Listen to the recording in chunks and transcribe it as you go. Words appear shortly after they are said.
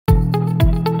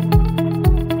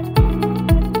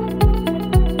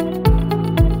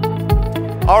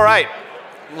All right,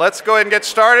 let's go ahead and get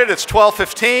started. It's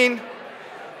 12:15.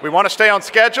 We want to stay on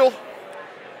schedule.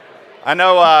 I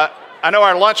know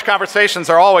our lunch conversations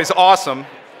are always awesome,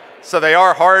 so they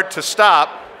are hard to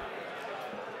stop.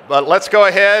 But let's go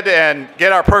ahead and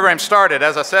get our program started.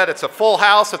 As I said, it's a full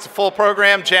house, it's a full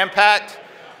program, jam-packed,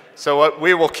 so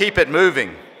we will keep it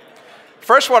moving.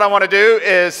 First, what I want to do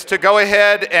is to go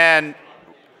ahead and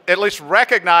at least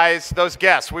recognize those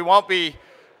guests. We won't be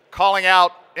calling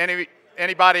out anybody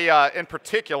in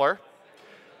particular,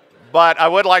 but I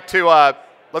would like to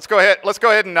let's go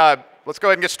ahead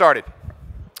and get started.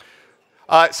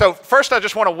 So first, I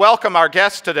just want to welcome our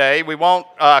guests today. We won't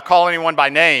call anyone by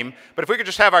name, but if we could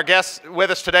just have our guests with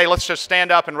us today, let's just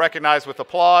stand up and recognize with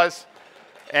applause.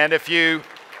 And if you,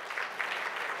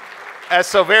 as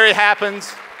so very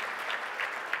happens,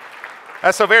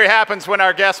 when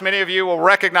our guests, many of you will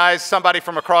recognize somebody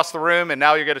from across the room, and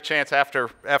now you get a chance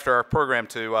after our program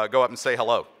to go up and say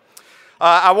hello.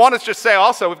 I want to just say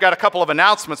also, we've got a couple of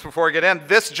announcements before we get in.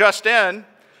 This just in,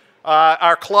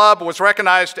 our club was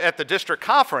recognized at the district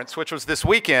conference, which was this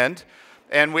weekend,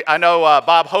 and I know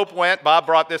Bob Hope went. Bob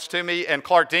brought this to me, and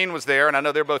Clark Dean was there, and I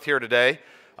know they're both here today.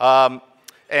 I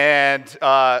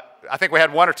think we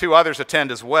had one or two others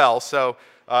attend as well, so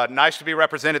nice to be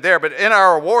represented there. But in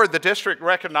our award, the district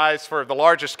recognized for the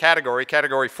largest category,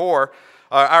 Category 4,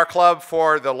 our club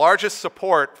for the largest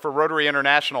support for Rotary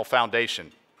International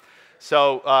Foundation.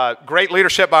 So great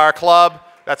leadership by our club.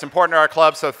 That's important to our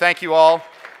club, so thank you all.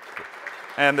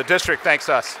 And the district thanks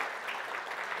us.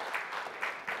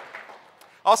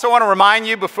 Also want to remind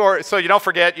you before, so you don't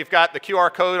forget, you've got the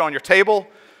QR code on your table.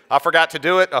 I forgot to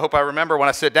do it. I hope I remember when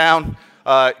I sit down.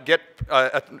 Get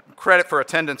credit for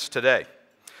attendance today.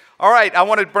 All right, I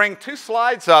want to bring two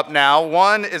slides up now.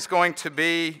 One is going to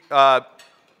be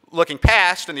looking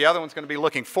past, and the other one's going to be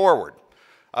looking forward.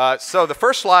 So the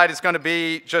first slide is going to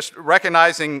be just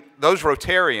recognizing those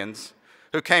Rotarians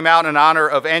who came out in honor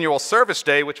of Annual Service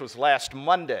Day, which was last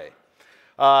Monday.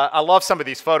 I love some of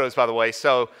these photos, by the way.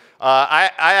 So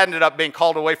I ended up being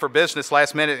called away for business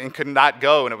last minute and could not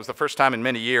go, and it was the first time in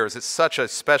many years. It's such a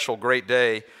special, great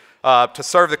day to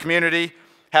serve the community,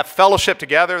 have fellowship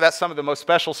together. That's some of the most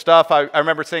special stuff. I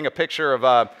remember seeing a picture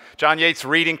of John Yates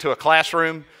reading to a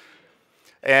classroom,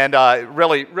 and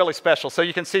really, really special. So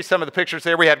you can see some of the pictures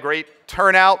there. We had great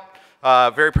turnout.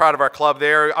 Very proud of our club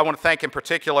there. I want to thank in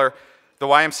particular the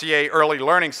YMCA Early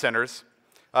Learning Centers,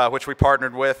 which we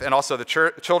partnered with, and also the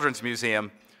Children's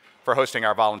Museum for hosting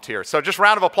our volunteers. So just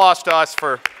round of applause to us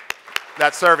for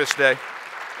that service day.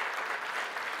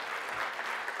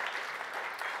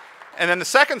 And then the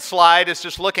second slide is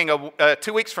just looking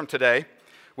 2 weeks from today.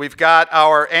 We've got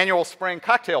our annual spring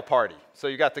cocktail party. So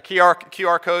you got the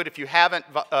QR code. If you haven't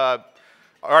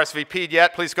RSVP'd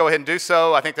yet, please go ahead and do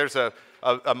so. I think there's a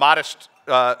modest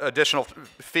additional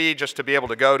fee just to be able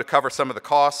to go to cover some of the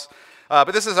costs.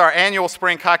 But this is our annual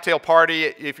spring cocktail party.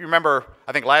 If you remember,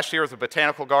 I think last year was the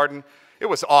Botanical Garden. It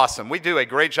was awesome. We do a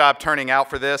great job turning out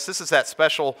for this. This is that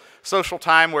special social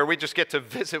time where we just get to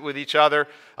visit with each other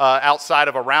outside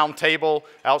of a round table,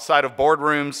 outside of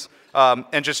boardrooms,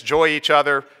 and just enjoy each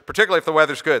other, particularly if the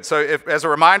weather's good. So as a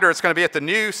reminder, it's going to be at the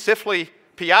new Sifley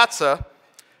Piazza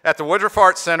at the Woodruff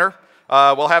Arts Center.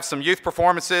 We'll have some youth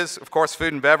performances, of course,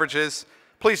 food and beverages.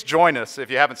 Please join us if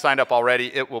you haven't signed up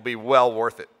already. It will be well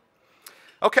worth it.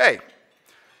 Okay.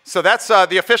 So that's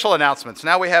the official announcements.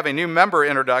 Now we have a new member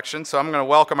introduction, so I'm going to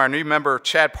welcome our new member,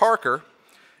 Chad Parker,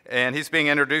 and he's being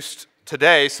introduced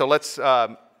today. So let's,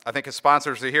 I think his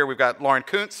sponsors are here. We've got Lauren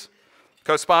Kuntz,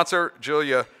 co-sponsor,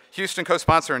 Julia Houston,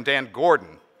 co-sponsor, and Dan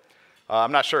Gordon.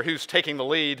 I'm not sure who's taking the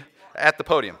lead at the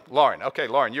podium. Lauren. Okay,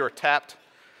 Lauren, you are tapped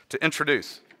to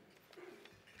introduce.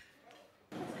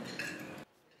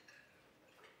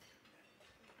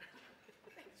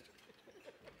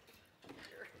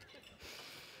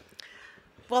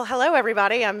 Well, hello,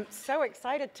 everybody. I'm so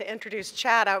excited to introduce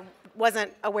Chad. I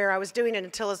wasn't aware I was doing it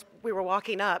until as we were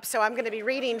walking up. So I'm going to be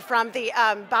reading from the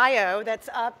bio that's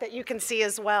up that you can see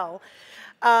as well.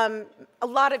 A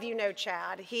lot of you know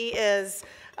Chad. He is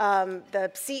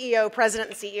the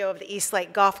president and CEO of the East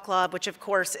Lake Golf Club, which of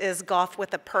course is golf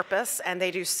with a purpose, and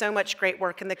they do so much great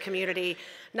work in the community,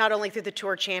 not only through the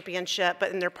Tour Championship,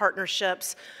 but in their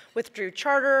partnerships with Drew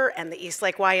Charter and the East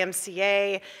Lake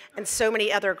YMCA and so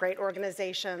many other great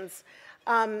organizations.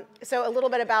 So a little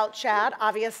bit about Chad.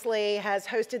 Obviously has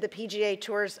hosted the PGA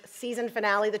Tour's season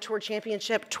finale, the Tour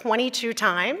Championship, 22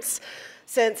 times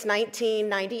since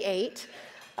 1998.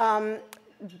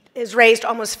 Has raised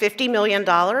almost $50 million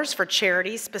for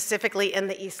charities, specifically in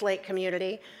the East Lake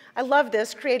community. I love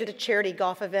this, created a charity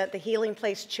golf event, the Healing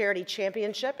Place Charity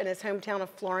Championship in his hometown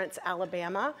of Florence,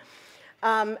 Alabama.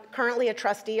 Currently a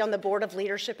trustee on the Board of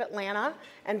Leadership Atlanta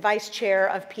and vice chair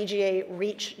of PGA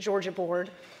Reach Georgia Board.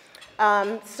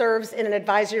 Serves in an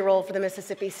advisory role for the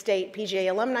Mississippi State PGA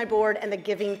Alumni Board and the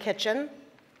Giving Kitchen,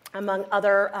 among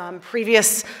other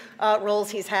previous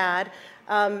roles he's had.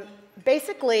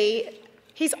 Basically,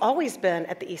 he's always been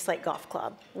at the East Lake Golf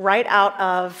Club, right out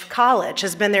of college,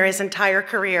 has been there his entire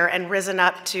career and risen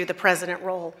up to the president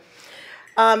role.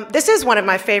 This is one of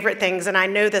my favorite things, and I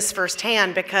know this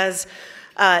firsthand because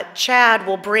Chad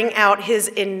will bring out his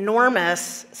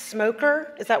enormous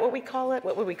smoker. Is that what we call it?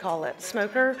 What would we call it?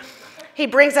 Smoker? He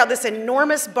brings out this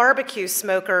enormous barbecue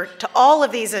smoker to all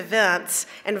of these events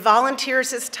and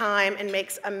volunteers his time and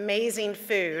makes amazing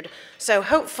food. So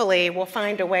hopefully we'll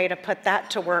find a way to put that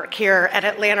to work here at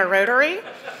Atlanta Rotary.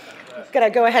 I'm gonna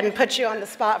go ahead and put you on the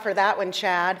spot for that one,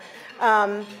 Chad.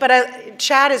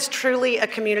 Chad is truly a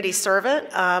community servant.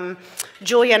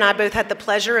 Julia and I both had the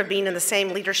pleasure of being in the same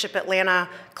Leadership Atlanta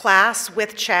class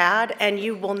with Chad, and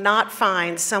you will not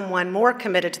find someone more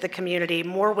committed to the community,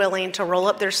 more willing to roll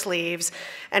up their sleeves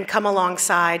and come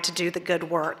alongside to do the good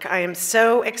work. I am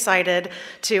so excited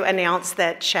to announce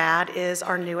that Chad is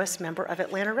our newest member of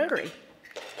Atlanta Rotary.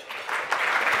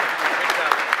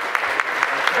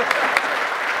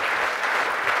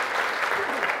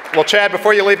 Well, Chad,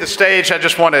 before you leave the stage,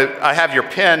 I have your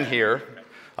pen here,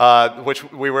 which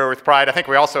we wear with pride. I think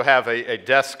we also have a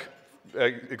desk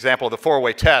example of the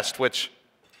four-way test, which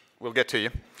we'll get to you.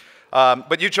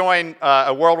 But you join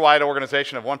a worldwide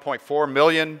organization of 1.4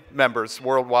 million members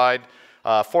worldwide,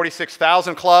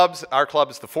 46,000 clubs. Our club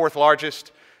is the fourth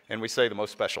largest, and we say the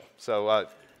most special. So,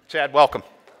 Chad, welcome.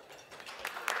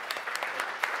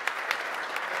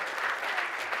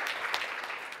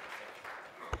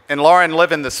 And Lauren,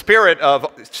 live in the spirit of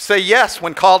say yes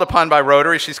when called upon by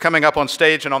Rotary. She's coming up on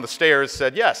stage and on the stairs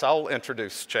said, yes, I'll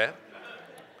introduce Chad.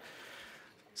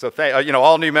 So,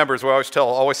 all new members, we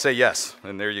always say yes,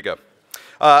 and there you go.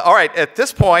 All right, at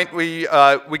this point, we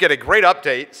get a great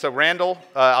update. So Randall,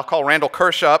 I'll call Randall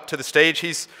Kirsch up to the stage.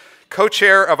 He's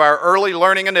co-chair of our Early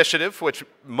Learning Initiative, which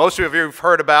most of you have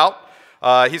heard about.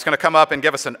 He's going to come up and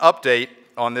give us an update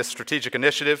on this strategic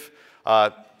initiative.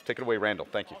 Take it away, Randall.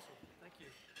 Thank you. Awesome. Thank you.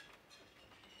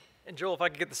 And Joel, if I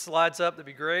could get the slides up, that'd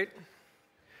be great.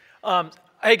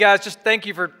 Hey guys, just thank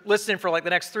you for listening for like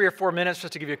the next 3 or 4 minutes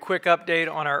just to give you a quick update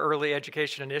on our Early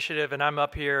Education Initiative. And I'm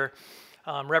up here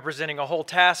representing a whole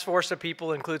task force of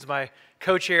people, includes my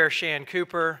co-chair, Sharon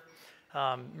Cooper,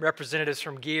 representatives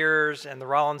from GEARS and the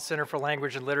Rollins Center for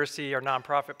Language and Literacy, our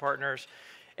nonprofit partners.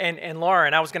 And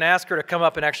Lauren, I was going to ask her to come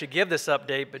up and actually give this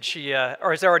update, but she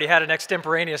has already had an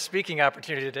extemporaneous speaking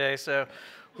opportunity today, so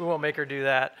we won't make her do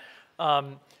that.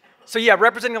 So yeah,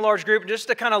 representing a large group, just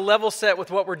to kind of level set with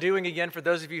what we're doing again, for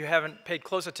those of you who haven't paid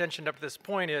close attention up to this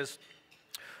point, is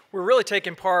we're really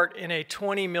taking part in a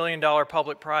 $20 million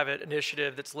public-private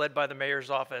initiative that's led by the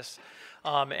mayor's office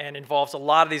and involves a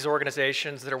lot of these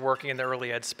organizations that are working in the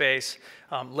early ed space,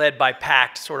 led by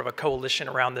PACT, sort of a coalition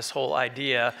around this whole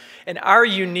idea. And our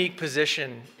unique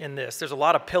position in this, there's a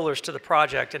lot of pillars to the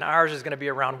project, and ours is going to be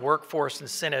around workforce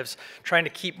incentives, trying to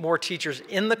keep more teachers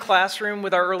in the classroom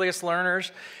with our earliest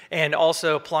learners, and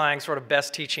also applying sort of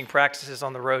best teaching practices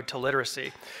on the road to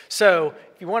literacy. So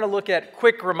if you want to look at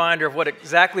quick reminder of what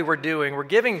exactly we're doing, we're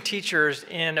giving teachers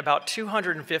in about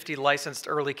 250 licensed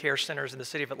early care centers in the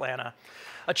city of Atlanta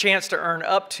a chance to earn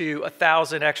up to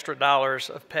 $1,000 extra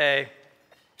of pay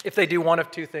if they do one of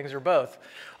two things or both.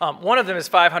 One of them is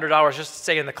 $500 just to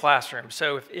stay in the classroom.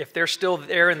 So if they're still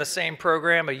there in the same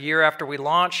program a year after we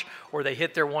launch, or they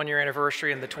hit their 1-year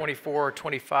anniversary in the 24 or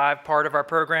 25 part of our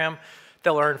program,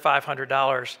 they'll earn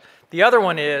 $500. The other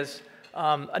one is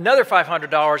another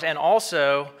 $500, and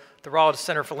also the Rollins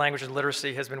Center for Language and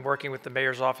Literacy has been working with the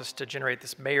mayor's office to generate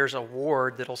this mayor's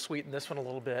award that'll sweeten this one a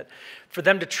little bit, for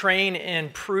them to train in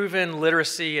proven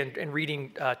literacy and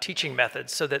reading teaching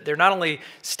methods, so that they're not only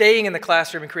staying in the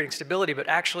classroom and creating stability, but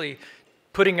actually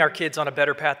putting our kids on a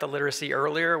better path to literacy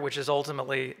earlier, which is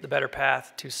ultimately the better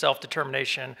path to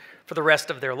self-determination for the rest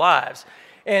of their lives.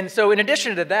 And so in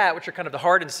addition to that, which are kind of the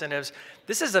hard incentives,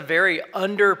 this is a very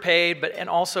underpaid and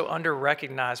also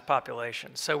under-recognized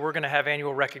population. So we're going to have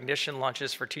annual recognition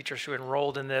lunches for teachers who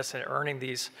enrolled in this and earning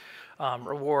these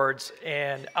rewards.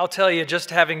 And I'll tell you,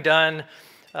 just having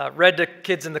read to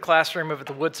kids in the classroom at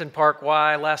the Woodson Park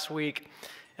Y last week,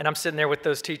 and I'm sitting there with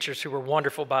those teachers who were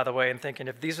wonderful, by the way, and thinking,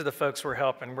 if these are the folks we're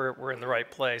helping, we're in the right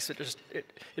place. It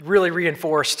really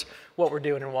reinforced what we're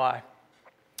doing and why.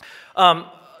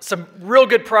 Some real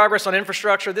good progress on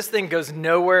infrastructure. This thing goes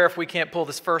nowhere if we can't pull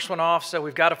this first one off. So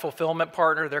we've got a fulfillment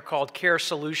partner. They're called Care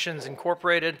Solutions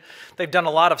Incorporated. They've done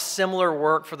a lot of similar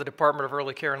work for the Department of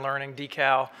Early Care and Learning,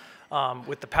 DECAL,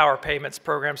 with the Power Payments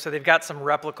program. So they've got some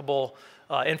replicable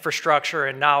infrastructure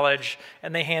and knowledge,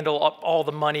 and they handle all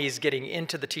the monies getting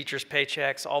into the teachers'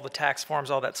 paychecks, all the tax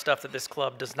forms, all that stuff that this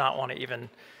club does not want to even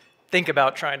think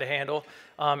about trying to handle.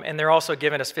 And they're also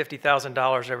giving us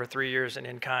 $50,000 over 3 years in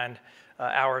in-kind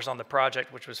hours on the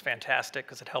project, which was fantastic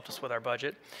because it helped us with our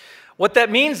budget. What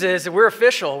that means is that we're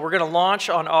official. We're going to launch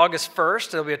on August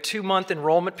 1st. There'll be a 2-month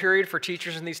enrollment period for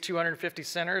teachers in these 250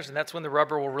 centers, and that's when the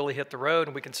rubber will really hit the road,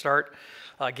 and we can start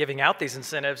giving out these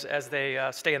incentives as they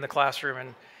stay in the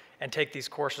classroom and take these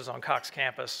courses on Cox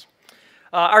campus.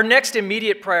 Our next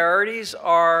immediate priorities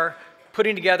are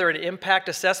putting together an impact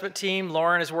assessment team.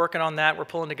 Lauren is working on that. We're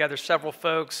pulling together several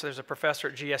folks. There's a professor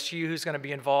at GSU who's going to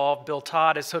be involved. Bill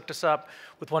Todd has hooked us up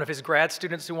with one of his grad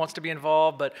students who wants to be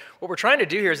involved. But what we're trying to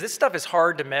do here is this stuff is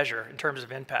hard to measure in terms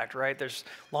of impact, right? There's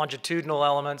longitudinal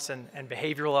elements and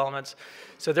behavioral elements.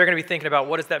 So they're going to be thinking about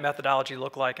what does that methodology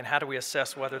look like and how do we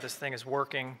assess whether this thing is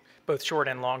working, both short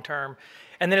and long term.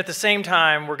 And then at the same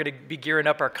time, we're going to be gearing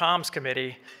up our comms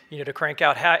committee, to crank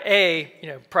out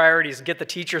priorities, get the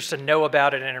teachers to know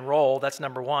about it and enroll. That's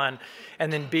number one.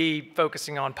 And then B,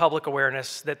 focusing on public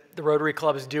awareness that the Rotary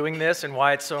Club is doing this and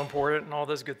why it's so important and all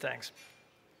those good things.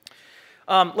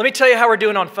 Let me tell you how we're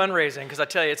doing on fundraising, because I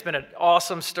tell you, it's been an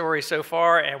awesome story so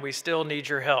far, and we still need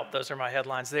your help. Those are my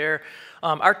headlines there.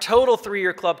 Our total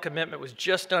 3-year club commitment was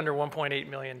just under $1.8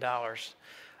 million.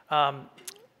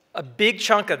 A big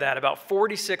chunk of that, about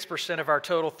 46% of our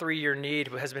total 3-year need,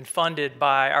 has been funded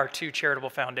by our 2 charitable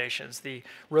foundations. The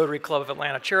Rotary Club of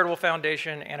Atlanta Charitable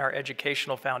Foundation and our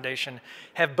Educational Foundation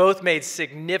have both made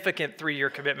significant 3-year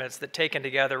commitments that taken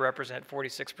together represent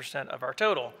 46% of our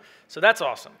total. So that's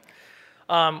awesome.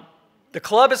 The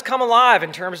club has come alive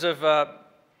in terms of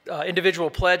individual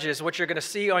pledges. What you're going to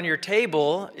see on your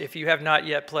table, if you have not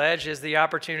yet pledged, is the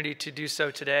opportunity to do so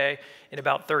today in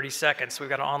about 30 seconds. We've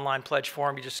got an online pledge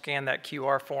form. You just scan that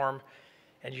QR form,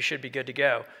 and you should be good to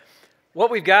go. What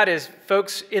we've got is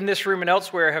folks in this room and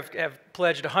elsewhere have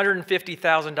pledged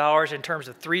 $150,000 in terms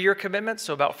of 3-year commitments,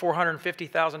 so about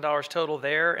 $450,000 total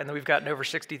there, and then we've gotten over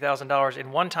 $60,000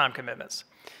 in one-time commitments.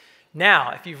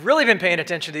 Now, if you've really been paying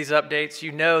attention to these updates,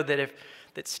 you know that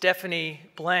Stephanie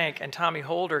Blank and Tommy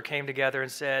Holder came together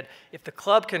and said, if the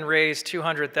club can raise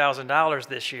 $200,000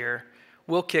 this year,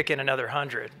 we'll kick in another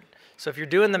 $100,000. So if you're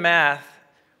doing the math,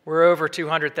 we're over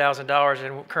 $200,000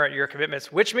 in current year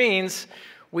commitments, which means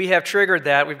we have triggered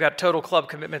that. We've got total club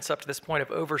commitments up to this point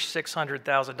of over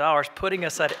 $600,000, putting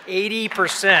us at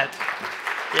 80%.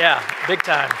 Yeah, big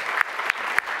time.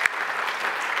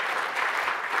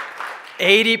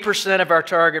 80% of our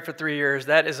target for 3 years.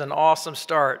 That is an awesome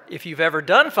start. If you've ever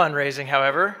done fundraising,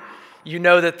 however, you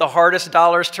know that the hardest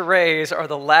dollars to raise are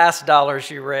the last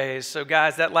dollars you raise. So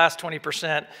guys, that last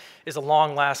 20% is a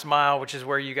long last mile, which is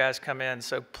where you guys come in.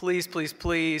 So please, please,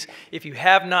 please, if you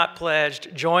have not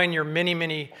pledged, join your many,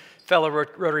 many fellow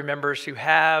Rotary members who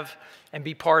have and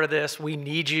be part of this. We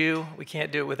need you. We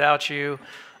can't do it without you.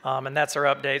 And that's our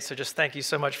update. So just thank you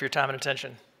so much for your time and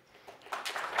attention.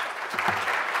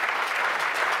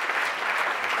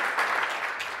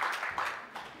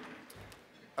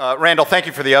 Randall, thank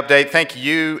you for the update. Thank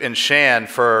you and Shan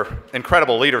for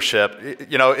incredible leadership.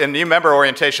 In new member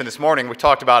orientation this morning, we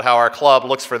talked about how our club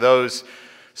looks for those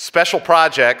special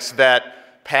projects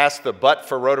that pass the But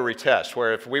for Rotary test,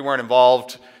 where if we weren't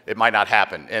involved, it might not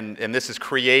happen. And this is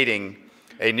creating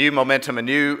a new momentum, a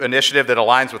new initiative that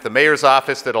aligns with the mayor's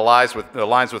office, that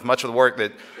aligns with much of the work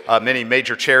that many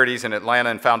major charities in Atlanta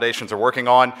and foundations are working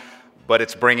on, but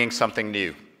it's bringing something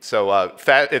new. So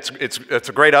it's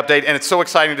a great update, and it's so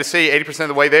exciting to see 80% of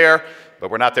the way there,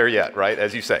 but we're not there yet, right,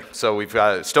 as you say. So we've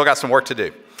still got some work to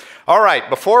do. All right,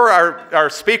 before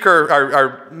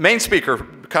our main speaker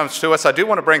comes to us, I do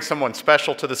want to bring someone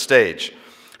special to the stage.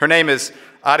 Her name is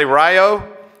Adirayo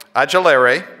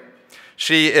Ajalere.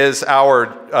 She is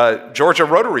our Georgia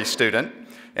Rotary student,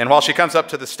 and while she comes up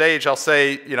to the stage, I'll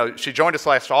say, she joined us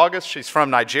last August. She's from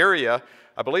Nigeria.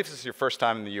 I believe this is your first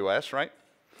time in the U.S., right?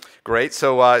 Great.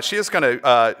 So she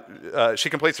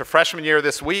completes her freshman year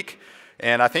this week,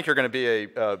 and I think you're going to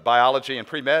be a biology and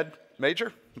pre-med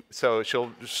major. So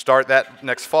she'll start that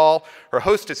next fall. Her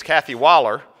host is Kathy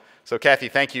Waller. So Kathy,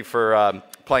 thank you for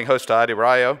playing host to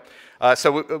Adirayo.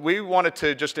 So we wanted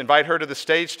to just invite her to the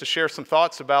stage to share some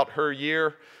thoughts about her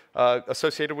year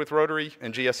associated with Rotary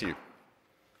and GSU.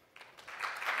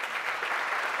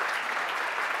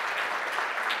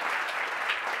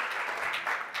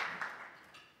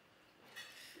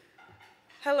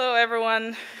 Hello,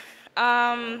 everyone.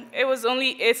 It was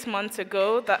only 8 months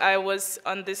ago that I was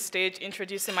on this stage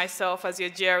introducing myself as your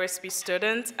GRSP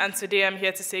student, and today I'm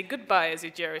here to say goodbye as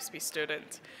your GRSP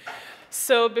student.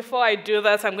 So before I do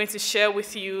that, I'm going to share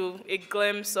with you a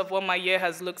glimpse of what my year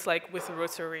has looked like with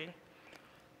Rotary.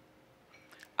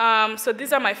 So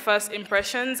these are my first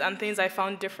impressions and things I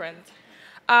found different.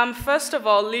 First of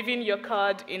all, leaving your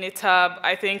card in a tab,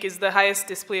 I think, is the highest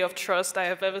display of trust I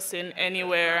have ever seen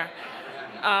anywhere.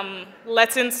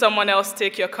 Letting someone else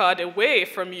take your card away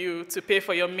from you to pay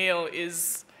for your meal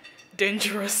is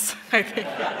dangerous, I think.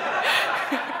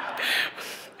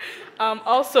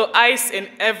 Also, ice in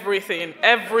everything.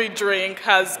 Every drink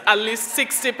has at least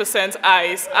 60%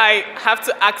 ice. I have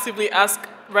to actively ask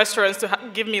restaurants to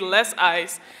give me less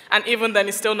ice, and even then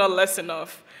it's still not less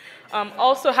enough.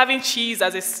 Also, having cheese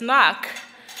as a snack.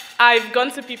 I've gone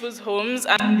to people's homes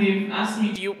and they've asked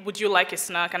me, would you like a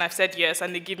snack? And I've said yes,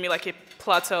 and they give me like a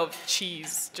platter of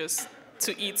cheese just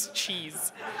to eat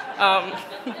cheese.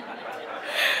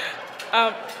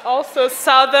 Also,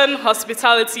 Southern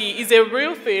hospitality is a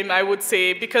real thing, I would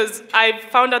say, because I've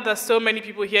found out that so many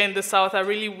people here in the South are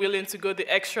really willing to go the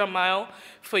extra mile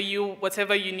for you,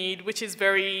 whatever you need, which is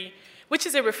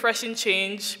a refreshing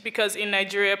change, because in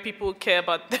Nigeria, people care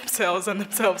about themselves and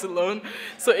themselves alone.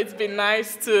 So it's been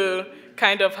nice to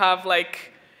kind of have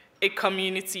like a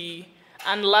community.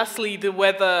 And lastly, the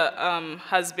weather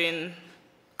has been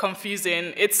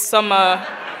confusing. It's summer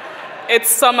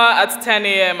at 10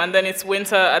 a.m. and then it's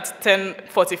winter at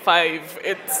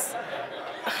 10:45.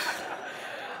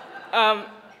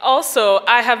 Also,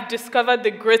 I have discovered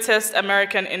the greatest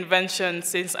American invention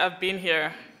since I've been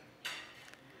here.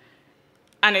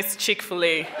 And it's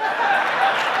Chick-fil-A.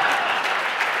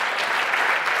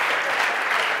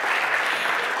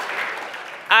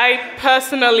 I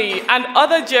personally, and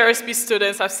other GRSP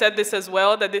students have said this as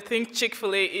well, that they think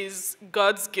Chick-fil-A is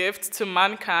God's gift to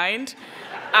mankind.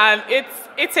 And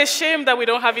it's a shame that we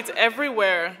don't have it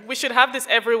everywhere. We should have this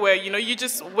everywhere. You know, you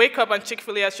just wake up and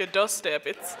Chick-fil-A at your doorstep.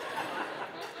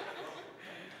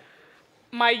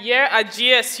 My year at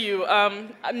GSU,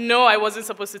 no, I wasn't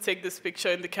supposed to take this picture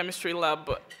in the chemistry lab,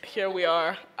 but here we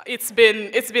are. It's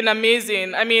been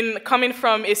amazing. I mean, coming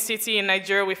from a city in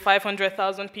Nigeria with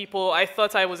 500,000 people, I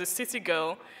thought I was a city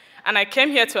girl. And I came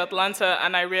here to Atlanta,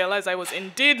 and I realized I was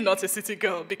indeed not a city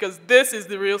girl, because this is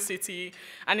the real city.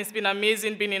 And it's been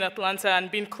amazing being in Atlanta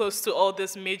and being close to all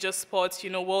these major spots,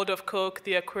 you know, World of Coke,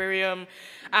 the aquarium.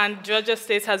 And Georgia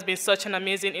State has been such an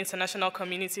amazing international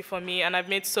community for me, and I've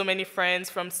made so many friends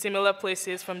from similar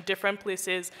places, from different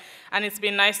places. And it's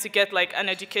been nice to get like an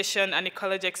education and a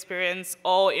college experience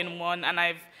all in one. And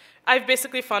I've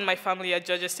basically found my family at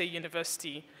Georgia State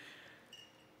University.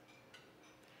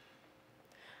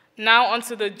 Now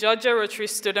onto the Georgia Rotary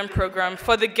Student Program.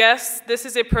 For the guests, this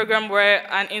is a program where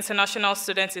an international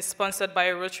student is sponsored by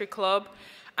a Rotary Club.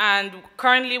 And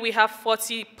currently we have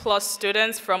 40 plus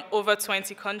students from over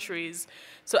 20 countries.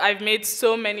 So I've made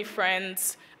so many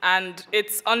friends, and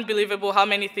it's unbelievable how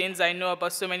many things I know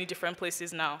about so many different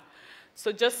places now.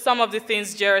 So just some of the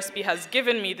things GRSP has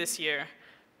given me this year.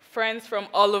 Friends from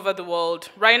all over the world.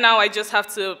 Right now I just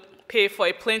have to pay for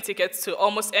a plane ticket to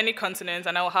almost any continent,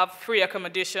 and I'll have free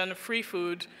accommodation, free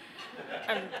food.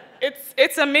 And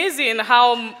it's amazing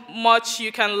how much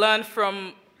you can learn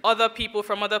from other people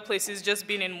from other places just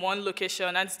being in one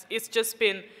location. And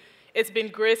it's been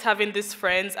great having these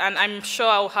friends, and I'm sure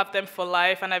I'll have them for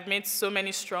life, and I've made so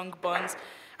many strong bonds.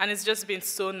 And it's just been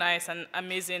so nice and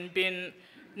amazing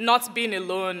not being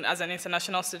alone as an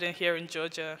international student here in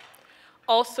Georgia.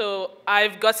 Also,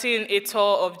 I've gotten a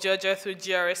tour of Georgia through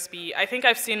GRSP. I think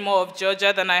I've seen more of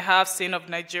Georgia than I have seen of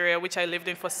Nigeria, which I lived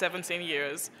in for 17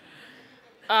 years.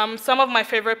 Some of my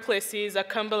favorite places are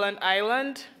Cumberland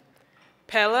Island,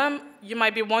 Pelham. You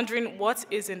might be wondering, what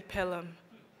is in Pelham?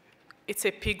 It's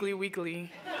a Piggly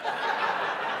Wiggly.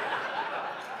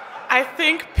 I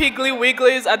think Piggly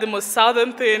Wigglies are the most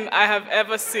southern thing I have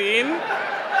ever seen.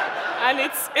 And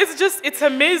it's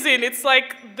amazing. It's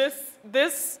like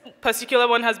this particular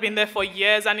one has been there for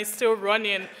years, and it's still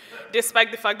running,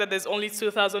 despite the fact that there's only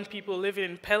 2,000 people living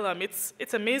in Pelham.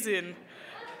 It's amazing.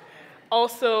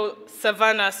 Also,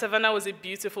 Savannah. Savannah was a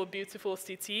beautiful, beautiful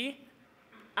city.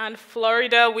 And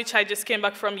Florida, which I just came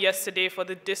back from yesterday for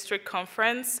the district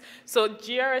conference. So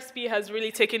GRSP has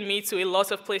really taken me to a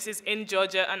lot of places in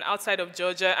Georgia and outside of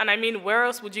Georgia. And I mean, where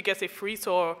else would you get a free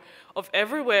tour of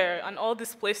everywhere and all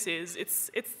these places? It's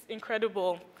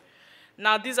incredible.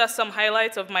 Now, these are some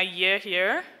highlights of my year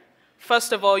here.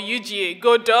 First of all, UGA,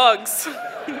 go Dogs.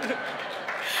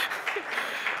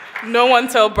 No one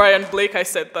tell Brian Blake I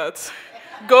said that.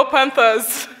 Go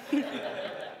Panthers.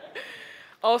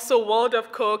 Also, World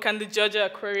of Coke and the Georgia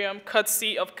Aquarium,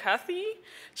 courtesy of Kathy.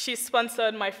 She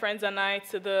sponsored my friends and I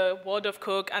to the World of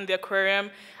Coke and the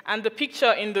aquarium, and the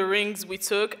picture in the rings we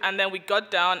took, and then we got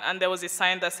down, and there was a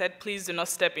sign that said, "Please do not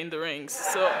step in the rings."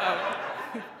 So,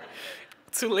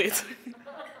 too late.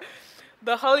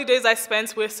 The holidays I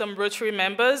spent with some Rotary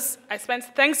members. I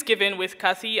spent Thanksgiving with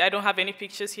Kathy. I don't have any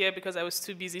pictures here because I was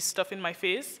too busy stuffing my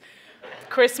face.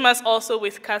 Christmas also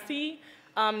with Kathy.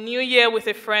 New Year with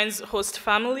a friend's host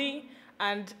family,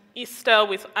 and Easter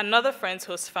with another friend's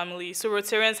host family. So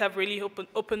Rotarians have really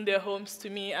opened their homes to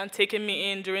me and taken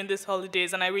me in during these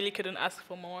holidays, and I really couldn't ask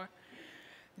for more.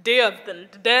 Day of the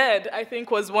Dead, I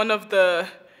think, was one of the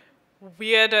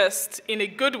weirdest, in a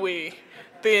good way,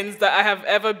 things that I have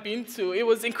ever been to. It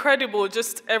was incredible,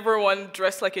 just everyone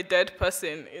dressed like a dead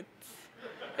person.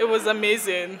 It was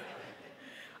amazing.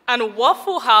 And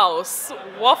Waffle House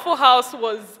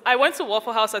was, I went to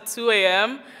Waffle House at 2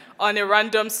 a.m. on a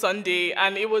random Sunday,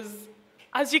 and it was,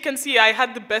 as you can see, I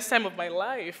had the best time of my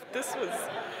life. This was...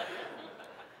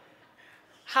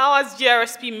 How has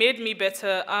GRSP made me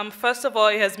better? First of all,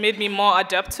 it has made me more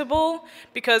adaptable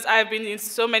because I've been in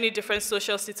so many different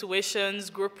social situations,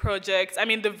 group projects. I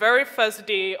mean, the very first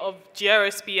day of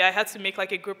GRSP, I had to make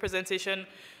like a group presentation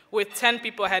with 10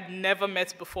 people I had never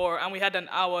met before, and we had an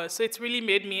hour. So it's really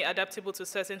made me adaptable to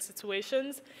certain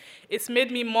situations. It's made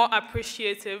me more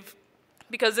appreciative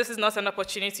because this is not an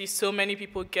opportunity so many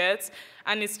people get,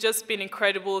 and it's just been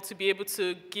incredible to be able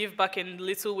to give back in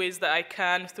little ways that I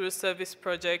can through service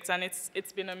projects, and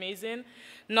it's been amazing.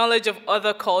 Knowledge of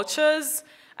other cultures.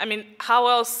 I mean,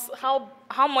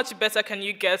 how much better can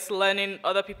you get learning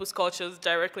other people's cultures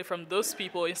directly from those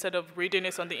people instead of reading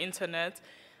it on the internet?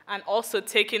 And also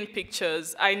taking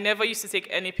pictures. I never used to take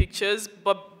any pictures,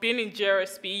 but being in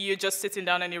GRSP, you're just sitting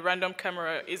down and a random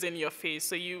camera is in your face,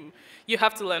 so you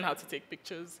have to learn how to take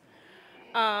pictures.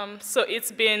 So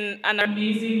it's been an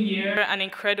amazing year, an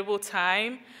incredible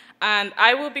time, and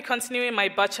I will be continuing my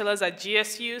bachelor's at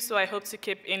GSU, so I hope to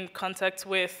keep in contact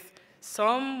with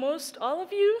most all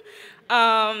of you.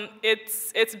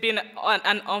 It's been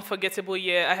an unforgettable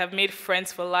year. I have made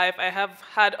friends for life. I have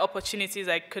had opportunities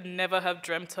I could never have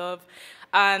dreamt of.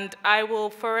 And I will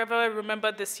forever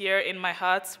remember this year in my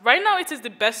heart. Right now, it is the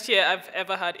best year I've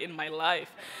ever had in my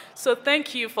life. So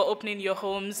thank you for opening your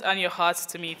homes and your hearts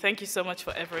to me. Thank you so much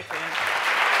for everything.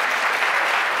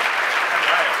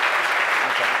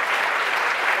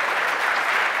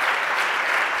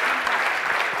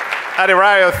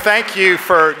 Adirayo, thank you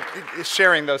for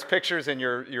sharing those pictures and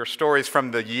your stories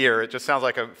from the year. It just sounds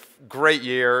like a great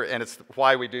year, and it's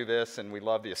why we do this, and we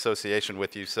love the association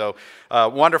with you. So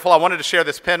wonderful. I wanted to share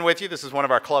this pin with you. This is one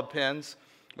of our club pins.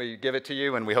 We give it to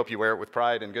you, and we hope you wear it with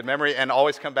pride and good memory, and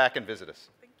always come back and visit us.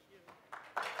 Thank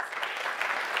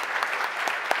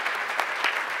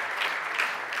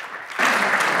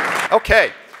you.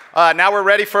 Okay. Now we're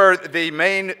ready for the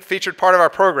main featured part of our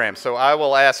program. So I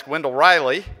will ask Wendell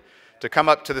Riley to come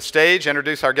up to the stage,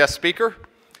 introduce our guest speaker,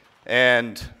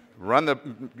 and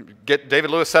get David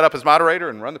Lewis set up as moderator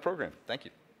and run the program. Thank you.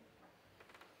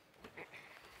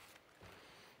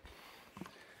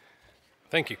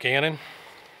 Thank you, Cannon.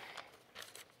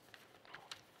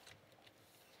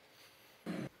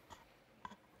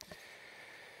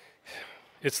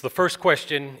 It's the first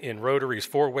question in Rotary's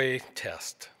four-way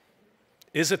test.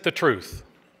 Is it the truth?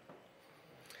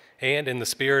 And in the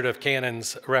spirit of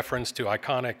Cannon's reference to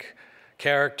iconic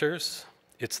characters,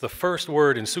 it's the first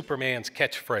word in Superman's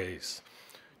catchphrase: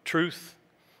 truth,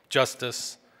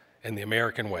 justice, and the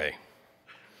American way.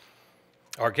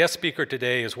 Our guest speaker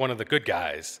today is one of the good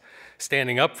guys,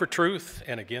 standing up for truth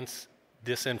and against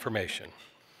disinformation.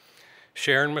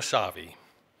 Sharon Moshavi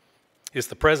is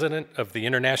the president of the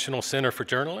International Center for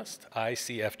Journalists,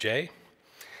 ICFJ,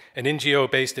 an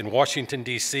NGO based in Washington,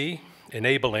 D.C.,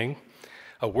 enabling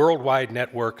a worldwide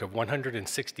network of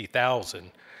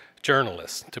 160,000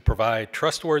 journalists to provide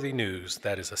trustworthy news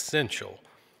that is essential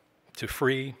to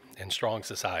free and strong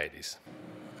societies.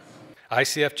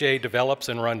 ICFJ develops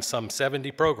and runs some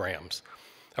 70 programs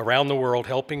around the world,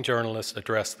 helping journalists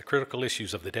address the critical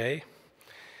issues of the day,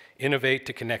 innovate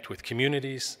to connect with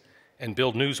communities, and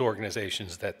build news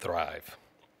organizations that thrive.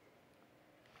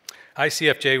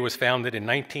 ICFJ was founded in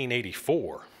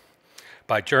 1984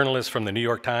 by journalists from the New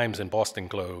York Times and Boston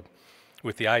Globe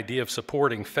with the idea of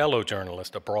supporting fellow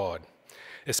journalists abroad,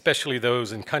 especially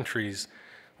those in countries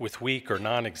with weak or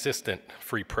non-existent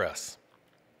free press.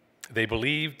 They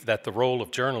believed that the role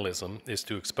of journalism is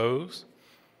to expose,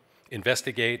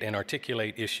 investigate, and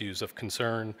articulate issues of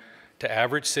concern to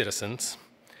average citizens,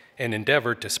 and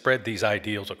endeavored to spread these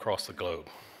ideals across the globe.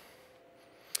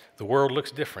 The world looks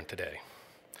different today,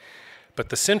 But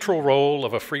the central role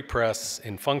of a free press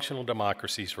in functional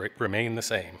democracies remain the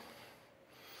same.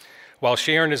 While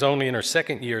Sharon is only in her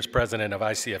second year as president of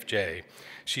ICFJ,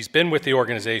 she's been with the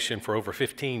organization for over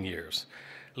 15 years,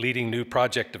 leading new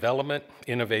project development,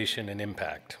 innovation, and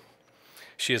impact.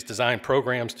 She has designed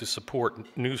programs to support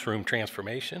newsroom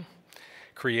transformation,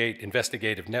 create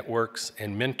investigative networks,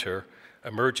 and mentor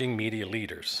emerging media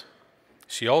leaders.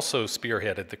 She also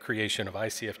spearheaded the creation of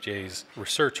ICFJ's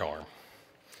research arm.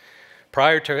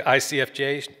 Prior to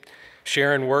ICFJ,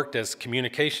 Sharon worked as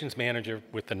communications manager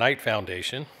with the Knight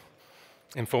Foundation,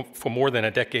 and for more than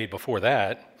a decade before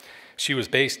that, she was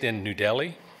based in New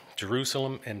Delhi,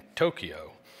 Jerusalem, and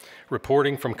Tokyo,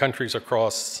 reporting from countries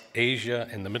across Asia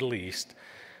and the Middle East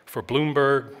for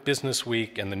Bloomberg, Business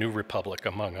Week, and the New Republic,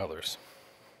 among others.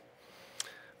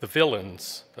 The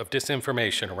villains of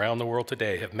disinformation around the world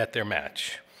today have met their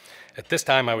match. At this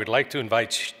time, I would like to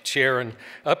invite Sharon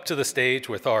up to the stage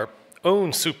with our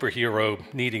own superhero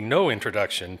needing no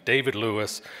introduction, David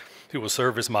Lewis, who will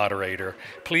serve as moderator.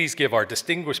 Please give our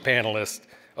distinguished panelists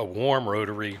a warm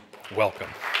Rotary welcome.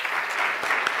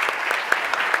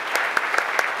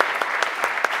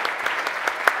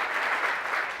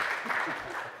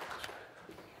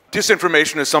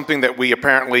 Disinformation is something that we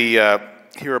apparently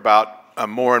hear about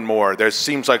more and more. There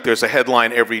seems like there's a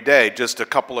headline every day. Just a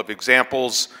couple of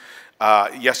examples.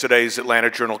 Yesterday's Atlanta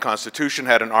Journal-Constitution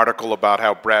had an article about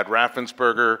how Brad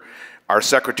Raffensperger, our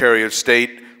Secretary of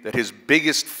State, that his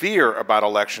biggest fear about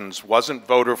elections wasn't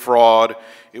voter fraud,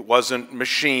 it wasn't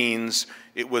machines,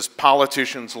 it was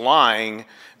politicians lying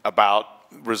about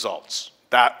results.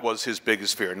 That was his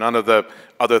biggest fear, none of the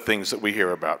other things that we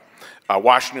hear about.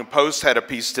 Washington Post had a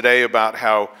piece today about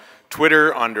how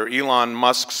Twitter, under Elon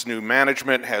Musk's new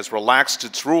management, has relaxed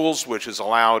its rules, which has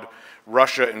allowed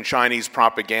Russia and Chinese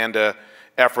propaganda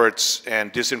efforts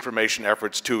and disinformation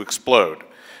efforts to explode.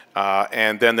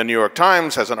 And then the New York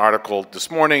Times has an article this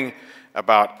morning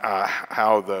about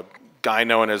how the guy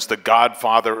known as the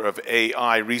godfather of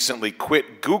AI recently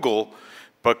quit Google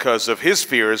because of his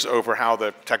fears over how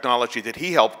the technology that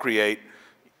he helped create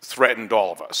threatened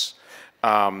all of us.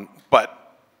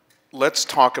 But let's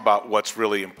talk about what's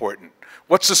really important.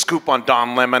 What's the scoop on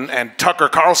Don Lemon and Tucker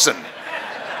Carlson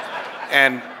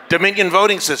and Dominion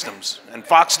voting systems and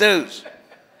Fox News?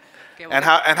 Okay, well, and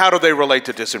how do they relate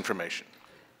to disinformation?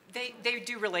 They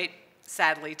do relate,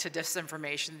 sadly, to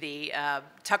disinformation. The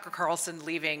Tucker Carlson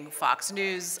leaving Fox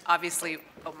News, obviously.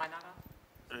 Oh, am I not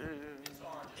on?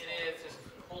 It is. Just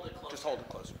hold it close. Just hold it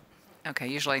closer. Okay,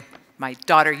 usually my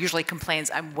daughter usually complains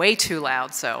I'm way too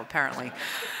loud, so apparently.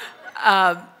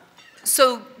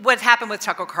 So what happened with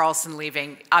Tucker Carlson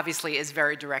leaving obviously is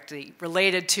very directly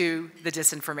related to the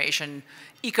disinformation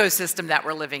ecosystem that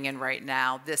we're living in right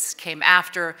now. This came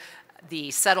after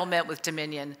the settlement with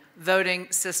Dominion voting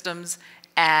systems,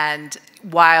 and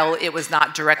while it was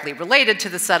not directly related to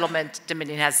the settlement,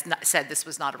 Dominion has said this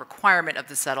was not a requirement of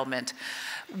the settlement.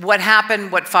 What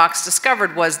happened, what Fox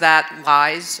discovered, was that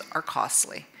lies are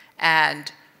costly,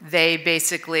 and they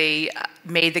basically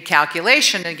made the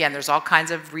calculation. Again, there's all kinds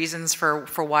of reasons for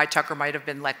why Tucker might have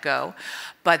been let go,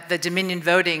 but the Dominion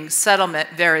voting settlement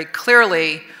very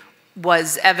clearly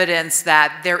was evidence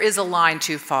that there is a line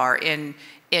too far in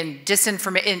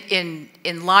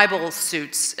libel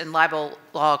suits, in libel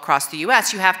law across the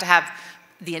US. You have to have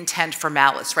the intent for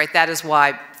malice, right? That is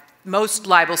why most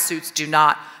libel suits do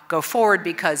not go forward,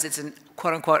 because it's an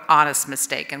quote-unquote honest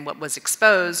mistake. And what was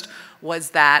exposed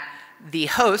was that the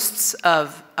hosts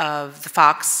of the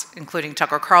Fox, including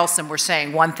Tucker Carlson, were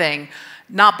saying one thing,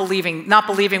 not believing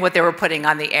what they were putting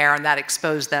on the air, and that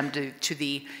exposed them to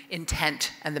the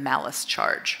intent and the malice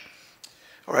charge.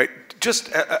 All right, just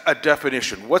a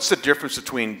definition. What's the difference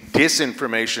between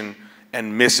disinformation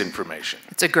and misinformation?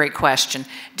 It's a great question.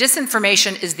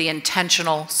 Disinformation is the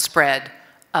intentional spread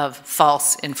of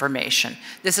false information.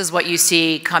 This is what you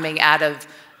see coming out of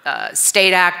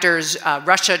state actors.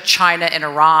 Russia, China, and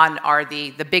Iran are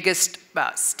the biggest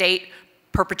state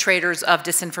perpetrators of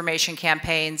disinformation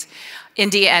campaigns.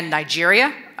 India and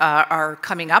Nigeria are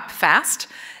coming up fast.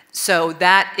 So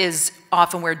that is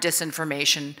often where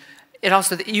disinformation,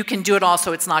 you can do it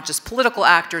also, it's not just political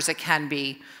actors, it can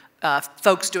be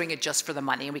folks doing it just for the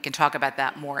money, and we can talk about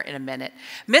that more in a minute.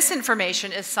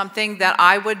 Misinformation is something that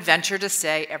I would venture to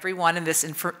say everyone in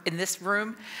this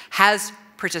room has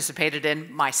participated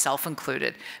in, myself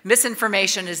included.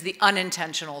 Misinformation is the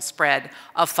unintentional spread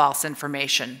of false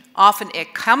information. Often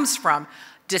it comes from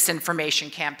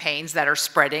disinformation campaigns that are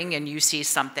spreading, and you see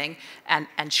something and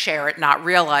share it, not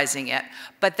realizing it.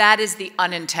 But that is the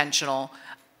unintentional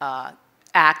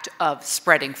act of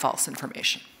spreading false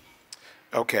information.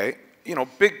 Okay, you know,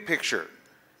 big picture.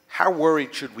 How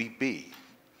worried should we be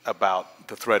about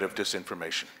the threat of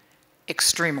disinformation?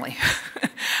 Extremely.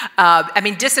 I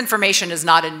mean, disinformation is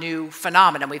not a new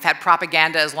phenomenon. We've had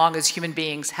propaganda as long as human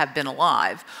beings have been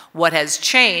alive. What has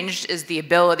changed is the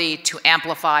ability to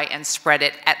amplify and spread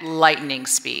it at lightning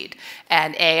speed.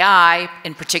 And AI,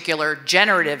 in particular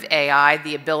generative AI,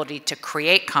 the ability to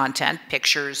create content,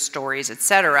 pictures, stories,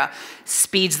 etc.,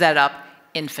 speeds that up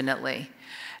infinitely.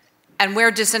 And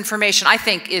where disinformation, I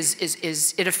think,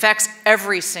 it affects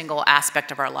every single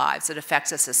aspect of our lives. It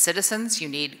affects us as citizens. You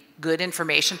need good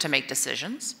information to make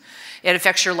decisions. It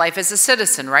affects your life as a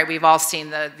citizen, right? We've all seen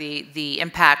the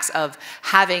impacts of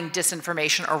having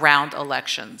disinformation around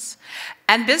elections.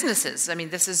 And businesses. I mean,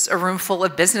 this is a room full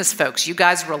of business folks. You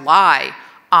guys rely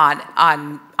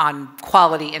on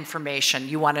quality information.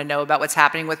 You want to know about what's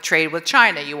happening with trade with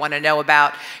China. You want to know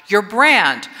about your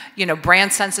brand, you know,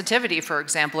 brand sensitivity, for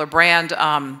example, or brand,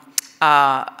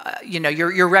 you know,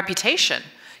 your reputation.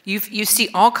 You see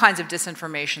all kinds of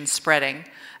disinformation spreading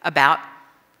about,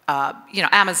 you know,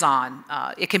 Amazon.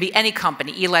 It can be any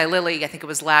company. Eli Lilly, I think it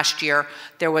was last year,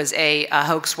 there was a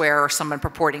hoax where someone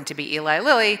purporting to be Eli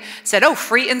Lilly said, oh,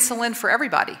 free insulin for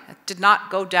everybody. It did not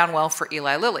go down well for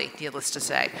Eli Lilly, needless to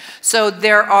say. So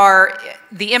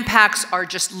the impacts are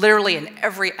just literally in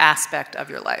every aspect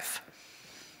of your life.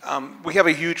 We have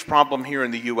a huge problem here in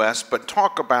the US, but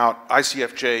talk about,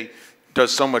 ICFJ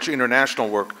does so much international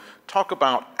work. Talk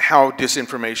about how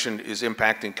disinformation is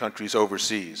impacting countries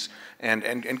overseas,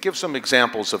 and give some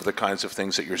examples of the kinds of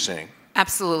things that you're seeing.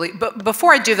 Absolutely. But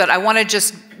before I do that, I want to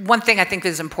just, one thing I think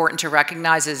is important to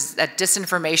recognize is that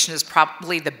disinformation is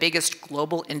probably the biggest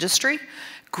global industry.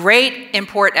 Great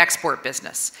import-export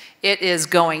business. It is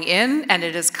going in and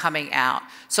it is coming out.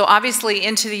 So obviously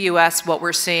into the US, what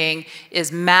we're seeing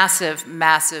is massive,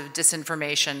 massive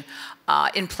disinformation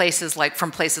in places like,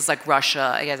 from places like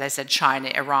Russia, as I said, China,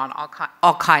 Iran,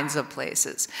 all kinds of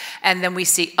places. And then we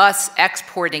see us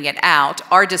exporting it out.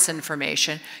 Our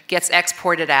disinformation gets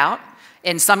exported out.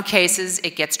 In some cases,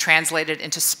 it gets translated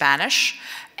into Spanish,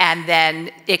 and then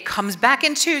it comes back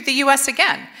into the US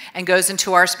again and goes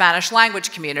into our Spanish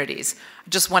language communities. I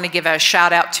just want to give a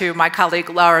shout out to my colleague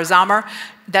Laura Zammer.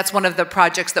 That's one of the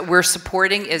projects that we're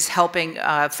supporting, is helping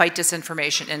fight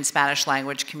disinformation in Spanish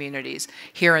language communities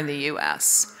here in the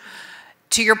US.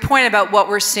 To your point about what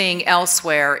we're seeing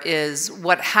elsewhere, is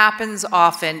what happens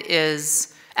often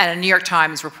is, and a New York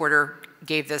Times reporter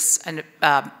gave this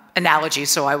analogy,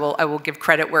 so I will give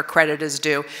credit where credit is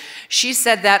due. She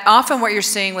said that often what you're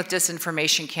seeing with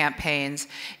disinformation campaigns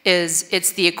is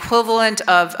it's the equivalent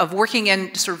of working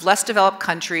in sort of less developed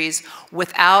countries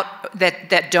without,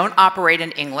 that don't operate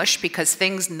in English, because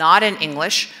things not in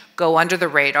English go under the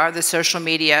radar. The social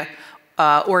media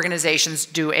organizations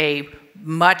do a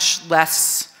much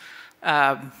less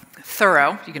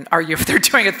thorough, you can argue if they're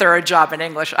doing a thorough job in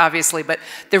English, obviously, but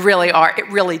they really are, it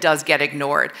really does get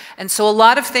ignored. And so a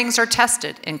lot of things are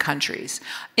tested in countries.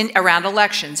 Around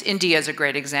elections, India is a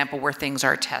great example where things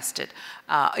are tested.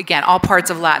 Again, all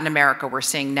parts of Latin America, we're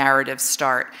seeing narratives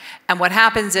start. And what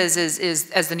happens is,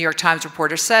 as the New York Times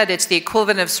reporter said, it's the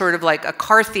equivalent of sort of like a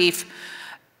car thief,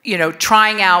 you know,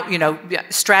 trying out, you know,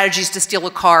 strategies to steal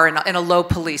a car in a low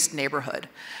policed neighborhood.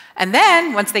 And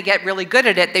then, once they get really good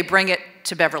at it, they bring it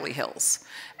to Beverly Hills.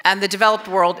 And the developed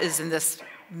world is, in this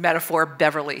metaphor,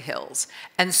 Beverly Hills.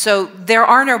 And so there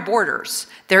are no borders.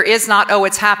 There is not, oh,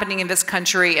 it's happening in this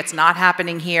country, it's not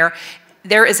happening here.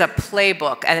 There is a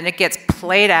playbook, and it gets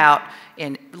played out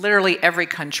in literally every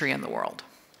country in the world.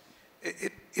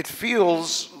 It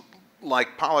feels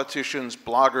like politicians,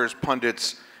 bloggers,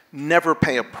 pundits never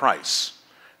pay a price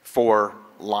for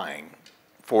lying,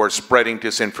 for spreading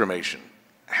disinformation.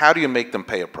 How do you make them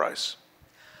pay a price?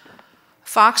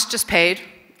 Fox just paid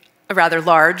a rather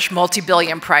large,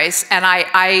 multi-billion price, and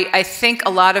I think a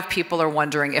lot of people are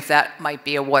wondering if that might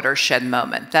be a watershed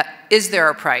moment. Is there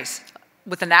a price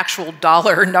with an actual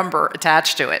dollar number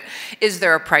attached to it? Is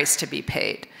there a price to be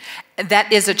paid?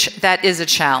 That is a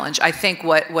challenge. I think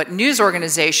what news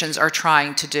organizations are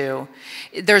trying to do,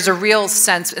 there's a real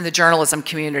sense in the journalism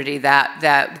community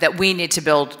that we need to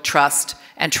build trust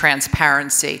and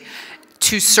transparency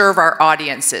to serve our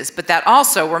audiences, but that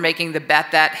also we're making the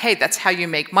bet that, hey, that's how you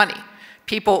make money.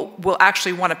 People will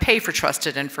actually want to pay for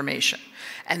trusted information.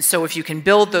 And so if you can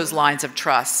build those lines of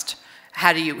trust,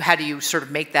 how do you sort of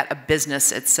make that a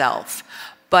business itself?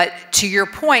 But to your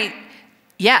point,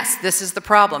 yes, this is the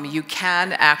problem. You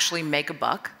can actually make a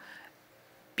buck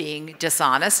being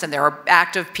dishonest, and there are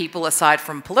active people aside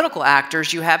from political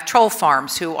actors. You have troll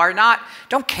farms who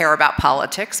don't care about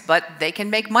politics, but they can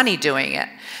make money doing it.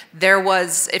 There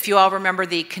was, if you all remember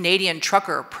the Canadian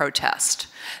trucker protest,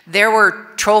 there were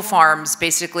troll farms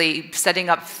basically setting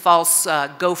up false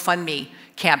GoFundMe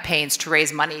campaigns to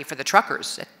raise money for the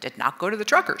truckers. It did not go to the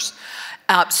truckers.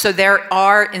 So there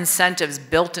are incentives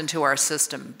built into our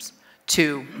systems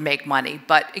to make money.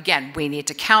 But again, we need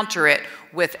to counter it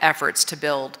with efforts to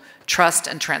build trust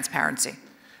and transparency.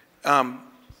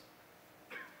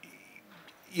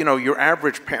 You know, your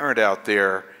average parent out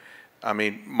there, I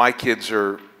mean, my kids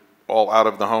are all out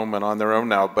of the home and on their own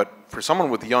now, but for someone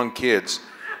with young kids,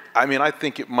 I mean, I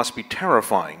think it must be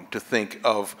terrifying to think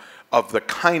of the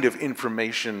kind of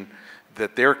information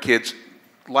that their kids,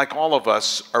 like all of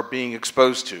us, are being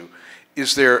exposed to.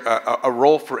 Is there a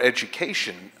role for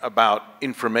education about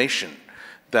information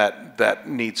that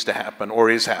needs to happen or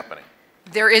is happening?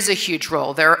 There is a huge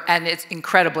role there, and it's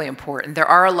incredibly important.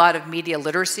 There are a lot of media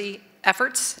literacy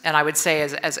efforts, and I would say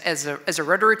as a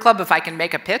Rotary Club, if I can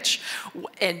make a pitch,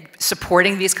 in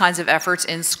supporting these kinds of efforts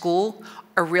in school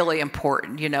are really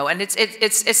important, you know. And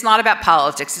it's not about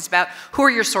politics. It's about who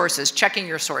are your sources, checking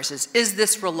your sources. Is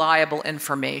this reliable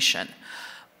information?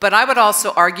 But I would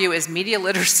also argue as media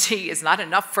literacy is not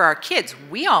enough for our kids,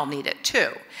 we all need it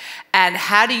too. And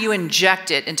how do you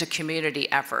inject it into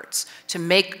community efforts to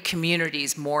make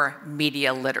communities more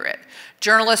media literate?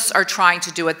 Journalists are trying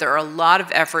to do it. There are a lot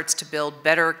of efforts to build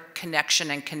better connection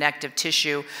and connective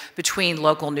tissue between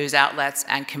local news outlets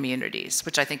and communities,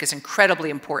 which I think is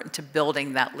incredibly important to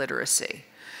building that literacy.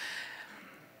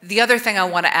 The other thing I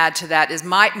want to add to that is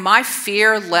my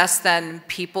fear, less than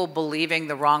people believing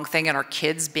the wrong thing and our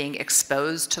kids being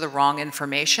exposed to the wrong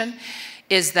information,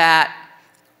 is that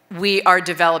we are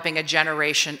developing a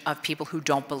generation of people who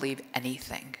don't believe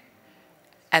anything.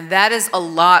 And that is a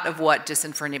lot of what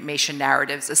disinformation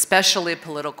narratives, especially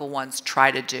political ones, try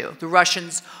to do. The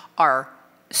Russians are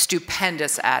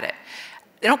stupendous at it.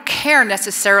 They don't care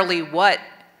necessarily what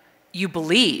you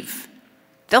believe.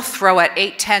 They'll throw at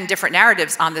 8, 10 different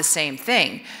narratives on the same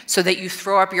thing so that you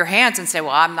throw up your hands and say,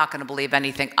 well, I'm not going to believe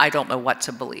anything. I don't know what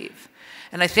to believe.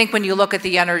 And I think when you look at the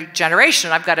younger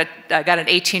generation, I got an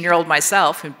 18-year-old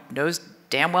myself who knows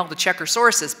damn well to check her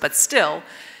sources, but still,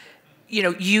 you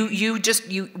know,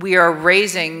 we are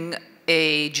raising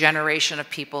a generation of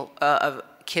people, of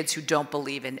kids who don't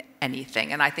believe in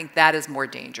anything. And I think that is more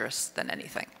dangerous than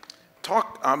anything.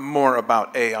 Talk more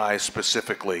about AI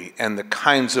specifically and the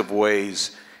kinds of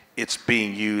ways it's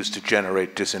being used to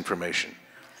generate disinformation.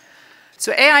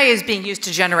 So AI is being used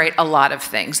to generate a lot of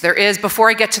things. There is, before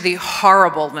I get to the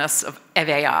horribleness of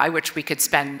AI, which we could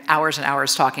spend hours and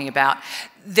hours talking about,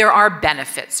 there are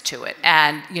benefits to it.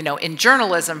 And, you know, in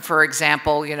journalism, for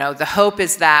example, you know, the hope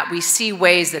is that we see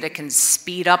ways that it can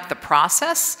speed up the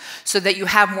process so that you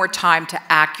have more time to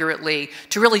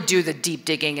really do the deep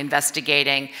digging,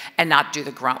 investigating, and not do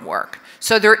the grunt work.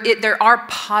 So there are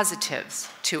positives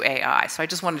to AI. So I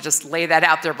just want to just lay that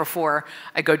out there before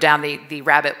I go down the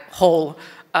rabbit hole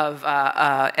of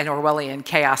an Orwellian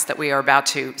chaos that we are about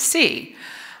to see.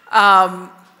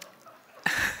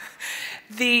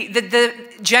 The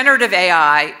generative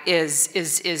AI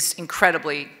is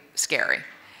incredibly scary.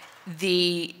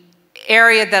 The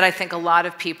area that I think a lot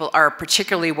of people are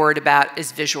particularly worried about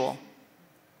is visual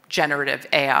generative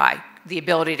AI. The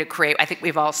ability to create, I think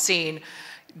we've all seen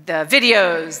the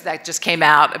videos that just came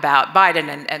out about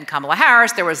Biden and Kamala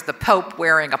Harris. There was the Pope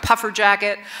wearing a puffer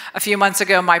jacket a few months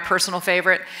ago, my personal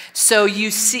favorite. So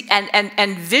you see,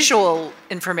 and visual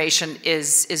information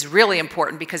is really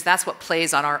important because that's what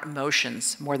plays on our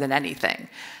emotions more than anything.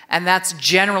 And that's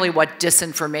generally what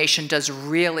disinformation does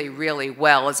really, really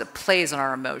well, is it plays on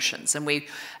our emotions. And we,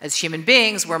 as human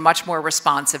beings, we're much more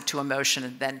responsive to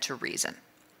emotion than to reason.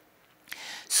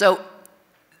 So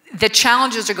the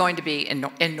challenges are going to be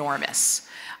enormous.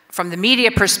 From the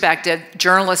media perspective,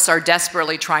 journalists are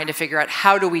desperately trying to figure out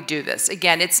how do we do this.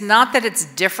 Again, it's not that it's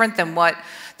different than what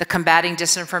the combating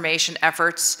disinformation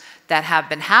efforts that have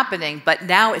been happening, but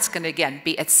now it's going to, again,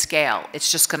 be at scale.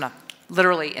 It's just going to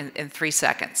literally in 3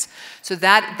 seconds. So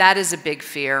that is a big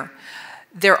fear.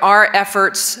 There are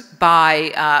efforts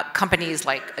by companies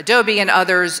like Adobe and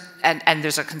others, and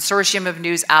there's a consortium of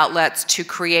news outlets to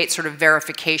create sort of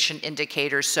verification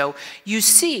indicators. So you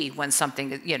see when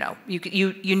something, you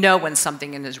know when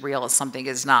something is real and something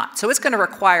is not. So it's going to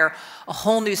require a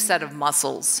whole new set of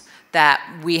muscles that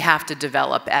we have to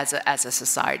develop as a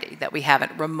society that we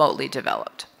haven't remotely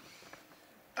developed.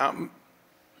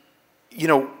 You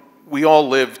know, we all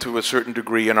live to a certain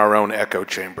degree in our own echo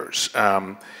chambers.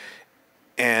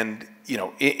 And, you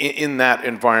know, in that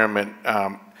environment,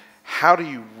 how do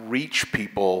you reach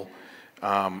people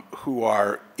who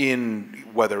are in,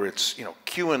 whether it's,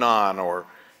 QAnon or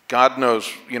God knows,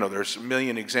 there's a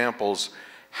million examples.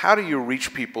 How do you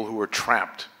reach people who are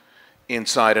trapped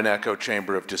inside an echo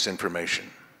chamber of disinformation?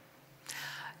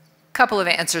 Couple of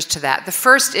answers to that. The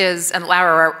first is, and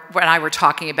Laura and I were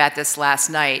talking about this last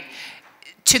night,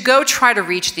 to go try to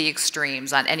reach the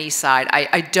extremes on any side,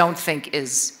 I don't think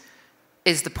is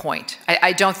the point.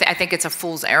 I think it's a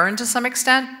fool's errand to some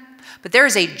extent, but there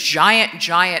is a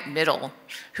giant middle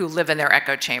who live in their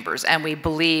echo chambers, and we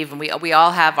believe, and we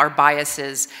all have our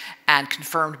biases and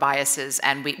confirmed biases,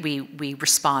 and we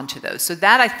respond to those. So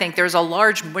that, I think, there's a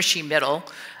large mushy middle,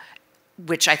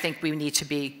 which I think we need to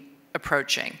be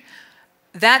approaching.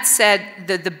 That said,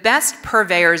 the best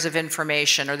purveyors of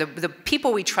information, or the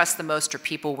people we trust the most, are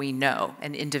people we know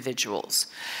and individuals.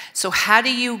 So how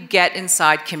do you get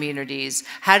inside communities?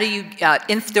 How do you,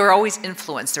 there are always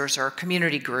influencers, there are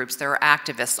community groups, there are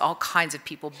activists, all kinds of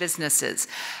people, businesses.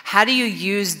 How do you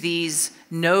use these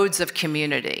nodes of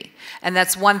community? And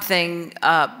that's one thing,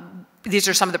 these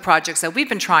are some of the projects that we've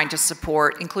been trying to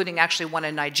support, including actually one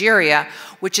in Nigeria,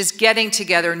 which is getting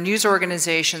together news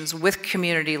organizations with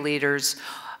community leaders.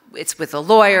 It's with a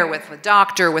lawyer, with a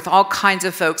doctor, with all kinds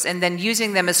of folks, and then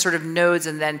using them as sort of nodes.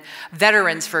 And then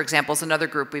veterans, for example, is another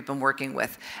group we've been working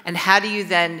with. And how do you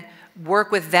then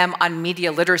work with them on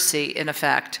media literacy, in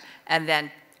effect, and then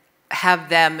have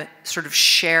them sort of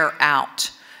share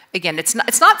out? Again, it's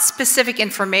not specific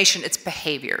information, it's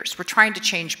behaviors. We're trying to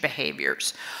change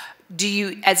behaviors. Do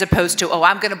you, as opposed to, oh,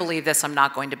 I'm going to believe this, I'm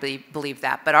not going to believe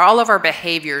that. But all of our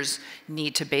behaviors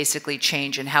need to basically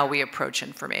change in how we approach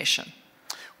information.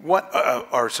 What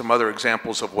are some other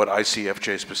examples of what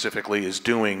ICFJ specifically is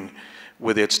doing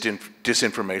with its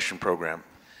disinformation program?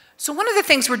 So one of the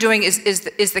things we're doing is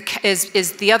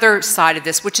the other side of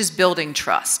this, which is building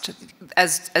trust.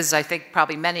 As I think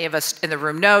probably many of us in the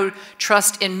room know,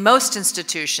 trust in most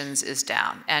institutions is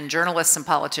down, and journalists and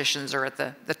politicians are at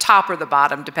the top or the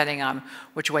bottom, depending on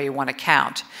which way you want to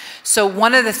count. So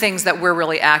one of the things that we're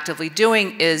really actively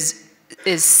doing is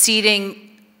seeding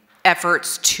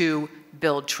efforts to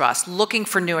build trust, looking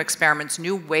for new experiments,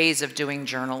 new ways of doing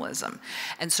journalism.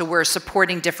 And so we're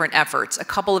supporting different efforts. A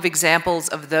couple of examples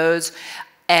of those,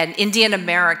 an Indian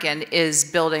American is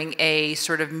building a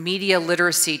sort of media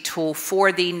literacy tool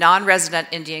for the non-resident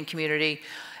Indian community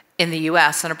in the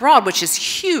US and abroad, which is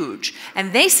huge.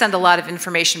 And they send a lot of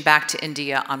information back to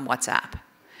India on WhatsApp.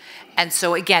 And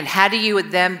so again, how do you,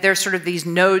 there's sort of these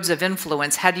nodes of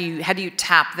influence, how do you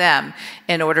tap them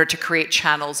in order to create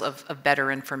channels of better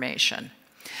information?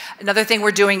 Another thing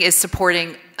we're doing is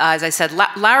supporting, as I said,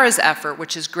 Lara's effort,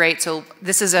 which is great. So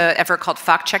this is an effort called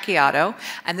Fact Checkiado,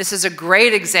 and this is a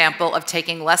great example of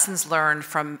taking lessons learned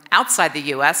from outside the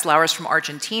US. Lara's from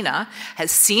Argentina,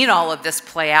 has seen all of this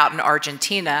play out in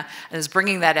Argentina, and is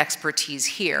bringing that expertise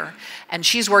here. And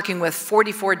she's working with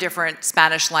 44 different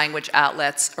Spanish language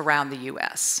outlets around the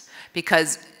US,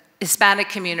 because Hispanic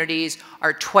communities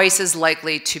are twice as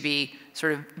likely to be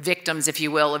sort of victims, if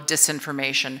you will, of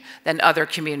disinformation than other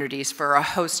communities for a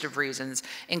host of reasons,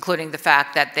 including the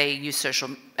fact that they use social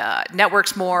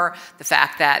networks more, the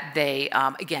fact that they,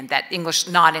 again, that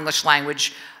non-English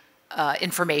language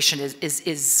information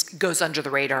goes under the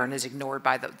radar and is ignored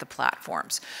by the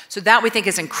platforms. So that we think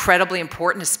is incredibly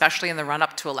important, especially in the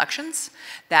run-up to elections.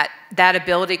 That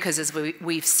ability, because as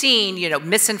we've seen,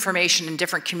 misinformation in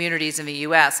different communities in the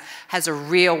US has a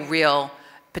real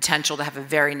potential to have a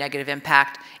very negative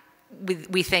impact.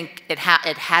 We think it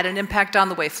had an impact on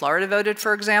the way Florida voted,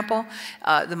 for example.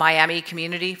 The Miami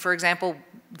community, for example,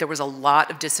 there was a lot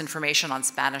of disinformation on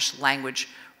Spanish language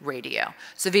radio.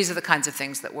 So these are the kinds of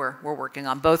things that we're working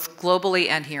on, both globally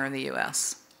and here in the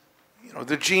US.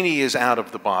 The genie is out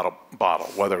of the bottle,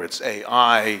 whether it's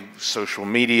AI, social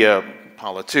media,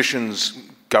 politicians,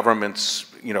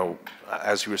 governments,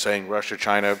 as you were saying, Russia,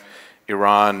 China,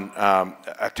 Iran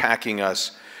attacking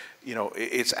us.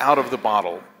 It's out of the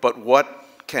bottle, but what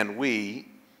can we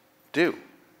do?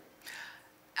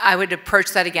 I would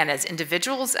approach that again as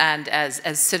individuals and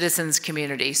as citizens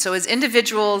community. So as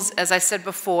individuals, as I said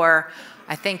before,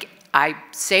 I think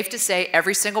safe to say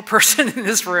every single person in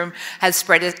this room has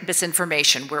spread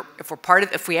misinformation.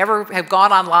 If we ever have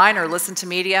gone online or listened to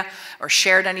media or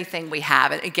shared anything, we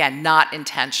have it. Again, not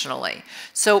intentionally.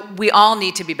 So we all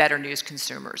need to be better news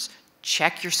consumers.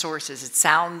 Check your sources. It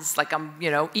sounds like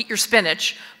eat your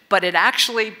spinach, but it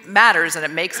actually matters and it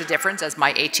makes a difference, as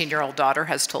my 18-year-old daughter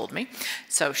has told me.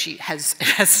 So she has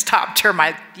stopped her,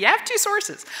 you have two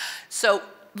sources. So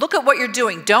look at what you're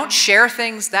doing. Don't share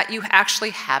things that you actually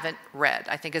haven't read,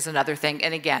 I think is another thing.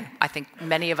 And again, I think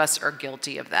many of us are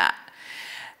guilty of that.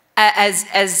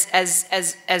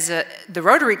 the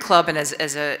Rotary Club and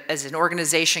as an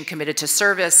organization committed to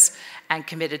service and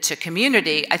committed to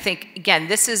community, I think, again,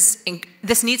 this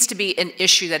needs to be an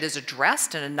issue that is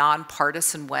addressed in a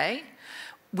nonpartisan way.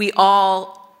 We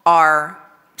all are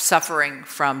suffering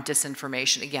from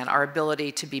disinformation. Again, our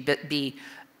ability to be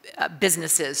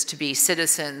businesses, to be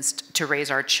citizens, to raise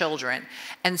our children.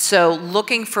 And so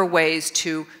looking for ways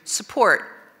to support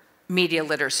media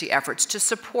literacy efforts, to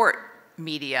support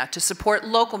media, to support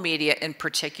local media in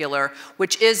particular,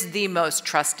 which is the most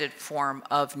trusted form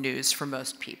of news for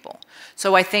most people.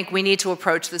 So I think we need to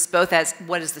approach this both as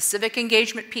what is the civic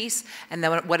engagement piece, and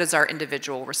then what is our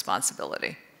individual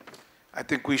responsibility. I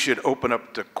think we should open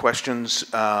up to questions.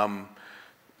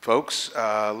 Folks,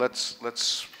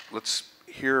 let's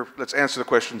answer the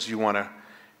questions you want to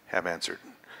have answered.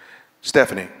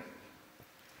 Stephanie.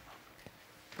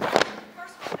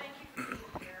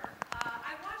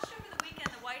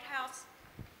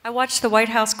 I watched the White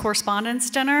House Correspondents'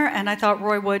 Dinner, and I thought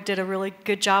Roy Wood did a really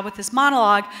good job with his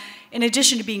monologue. In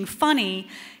addition to being funny,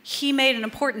 he made an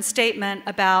important statement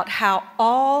about how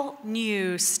all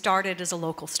news started as a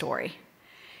local story.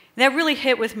 That really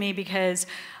hit with me because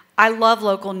I love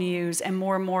local news, and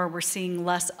more we're seeing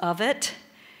less of it.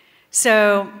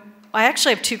 So I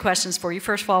actually have two questions for you.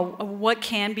 First of all, what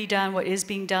can be done, what is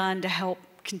being done to help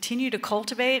continue to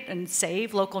cultivate and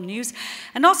save local news?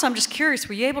 And also, I'm just curious,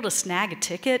 were you able to snag a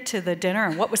ticket to the dinner,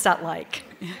 and what was that like?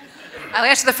 I'll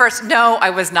answer the first. No, I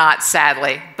was not,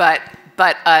 sadly, but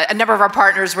a number of our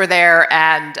partners were there,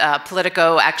 and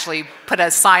Politico actually put a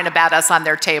sign about us on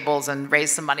their tables and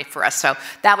raised some money for us, so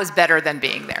that was better than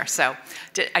being there. So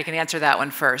I can answer that one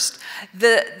first.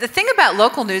 The thing about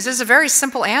local news is a very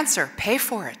simple answer: pay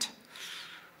for it.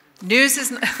 News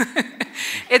is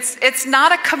it's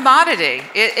not a commodity.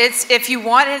 If you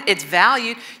want it, it's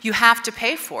valued. You have to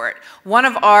pay for it. One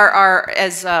of one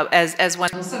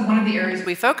of the areas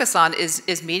we focus on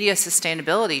is media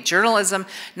sustainability, journalism.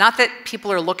 Not that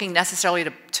people are looking necessarily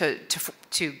to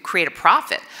create a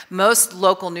profit. Most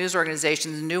local news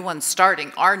organizations, new ones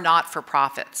starting, are not for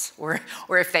profits, or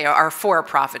if they are for a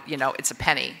profit, you know, it's a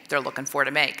penny they're looking for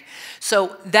to make.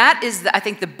 So that is, I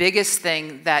think, the biggest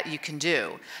thing that you can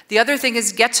do. The other thing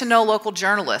is get to know local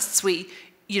journalists. I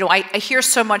hear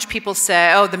so much people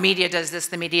say, oh, the media does this,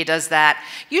 the media does that.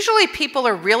 Usually people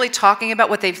are really talking about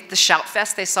the shout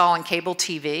fest they saw on cable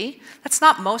TV. That's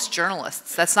not most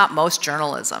journalists. That's not most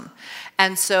journalism.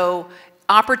 And so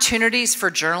opportunities for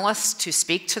journalists to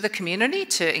speak to the community,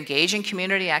 to engage in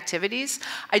community activities,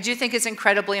 I do think is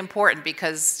incredibly important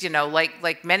because,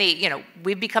 like many,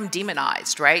 we've become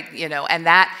demonized, right? And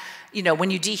that,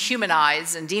 when you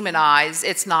dehumanize and demonize,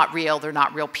 it's not real, they're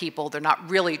not real people, they're not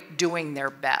really doing their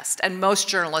best. And most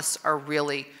journalists are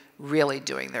really, really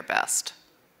doing their best.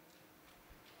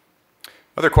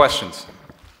 Other questions?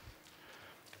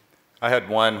 I had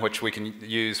one which we can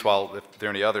use if there are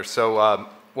any others. So,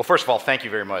 well, first of all, thank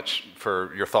you very much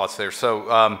for your thoughts there.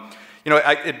 So,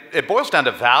 it boils down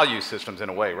to value systems in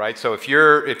a way, right? So if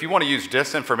you want to use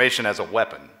disinformation as a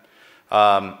weapon,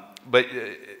 but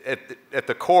at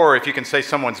the core, if you can say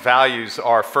someone's values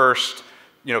are first,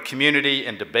 community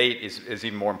and debate is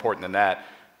even more important than that,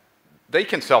 they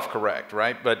can self-correct,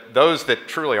 right? But those that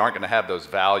truly aren't going to have those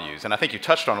values, and I think you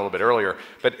touched on it a little bit earlier,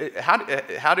 but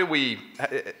how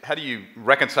do you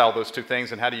reconcile those two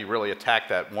things, and how do you really attack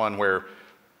that one where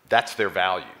that's their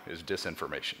value, is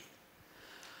disinformation?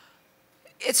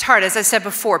 It's hard. As I said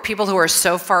before, people who are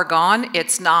so far gone,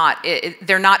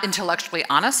 they're not intellectually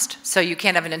honest, so you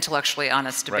can't have an intellectually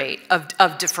honest debate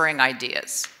of differing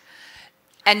ideas.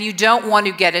 And you don't want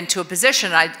to get into a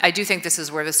position, I do think this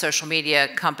is where the social media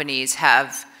companies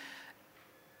have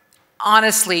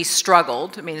honestly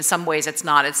struggled. I mean, in some ways it's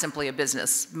simply a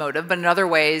business motive, but in other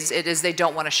ways it is they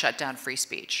don't want to shut down free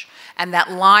speech. And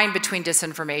that line between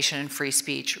disinformation and free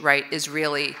speech, right, is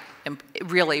really,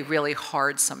 really, really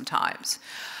hard sometimes.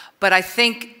 But I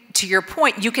think, to your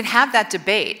point, you can have that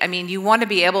debate. I mean, you want to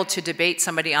be able to debate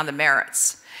somebody on the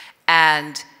merits.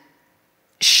 And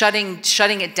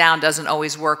shutting it down doesn't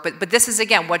always work. But this is,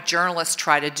 again, what journalists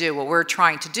try to do. What we're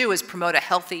trying to do is promote a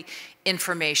healthy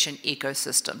information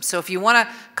ecosystem. So if you want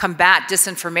to combat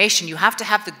disinformation, you have to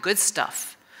have the good stuff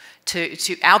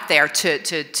out there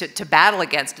to battle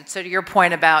against it. So to your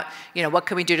point about, what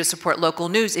can we do to support local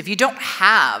news? If you don't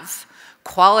have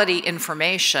quality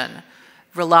information,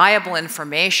 reliable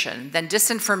information, then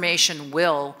disinformation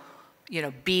will,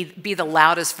 be the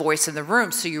loudest voice in the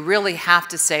room. So you really have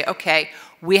to say, okay,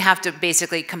 we have to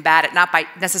basically combat it, not by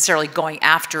necessarily going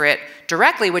after it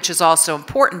directly, which is also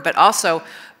important, but also,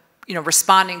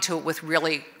 responding to it with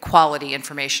really quality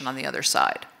information on the other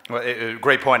side. Well,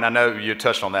 great point. I know you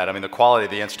touched on that. I mean, the quality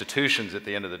of the institutions at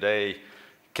the end of the day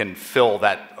can fill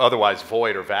that otherwise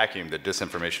void or vacuum that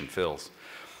disinformation fills.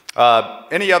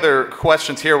 Any other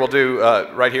questions here? We'll do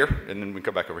right here, and then we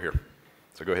come back over here.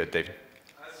 So go ahead, David.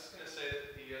 I was just going to say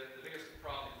that the biggest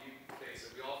problem that you face,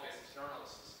 that we all face as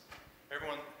journalists,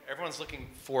 everyone's looking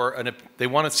for, they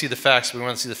want to see the facts, we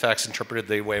want to see the facts interpreted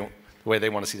the way they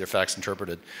want to see their facts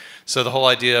interpreted. So the whole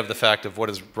idea of the fact of what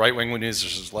is right-wing news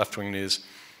versus left-wing news,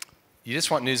 you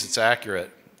just want news that's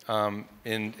accurate.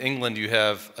 In England, you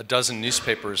have a dozen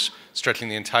newspapers stretching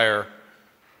the entire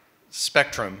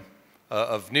spectrum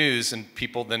of news, and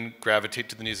people then gravitate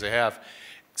to the news they have.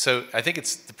 So I think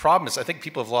the problem is I think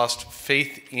people have lost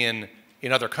faith in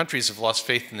other countries, have lost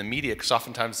faith in the media, because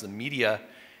oftentimes the media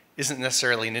isn't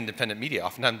necessarily an independent media.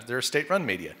 Oftentimes they're a state-run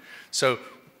media. So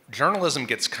journalism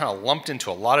gets kind of lumped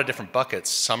into a lot of different buckets.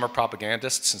 Some are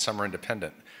propagandists and some are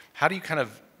independent. How do you kind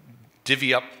of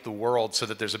divvy up the world so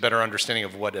that there's a better understanding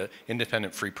of what an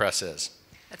independent free press is?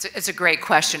 It's a great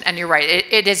question, and you're right,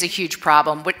 it is a huge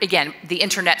problem. But again, the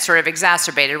internet sort of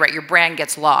exacerbated, right? Your brand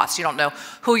gets lost. You don't know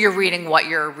who you're reading, what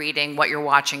you're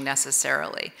watching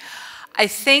necessarily. I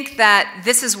think that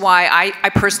this is why I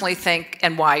personally think,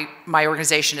 and why my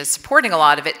organization is supporting a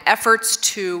lot of it, efforts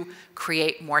to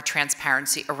create more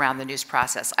transparency around the news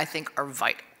process, I think are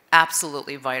vital,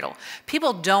 absolutely vital.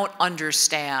 People don't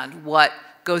understand what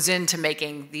goes into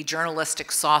making the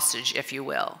journalistic sausage, if you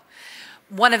will.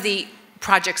 One of the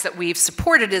projects that we've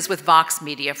supported is with Vox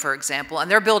Media, for example,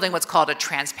 and they're building what's called a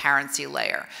transparency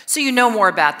layer. So you know more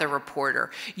about the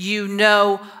reporter. You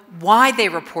know why they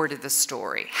reported the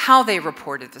story, how they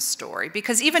reported the story,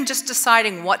 because even just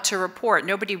deciding what to report,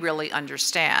 nobody really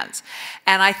understands.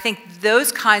 And I think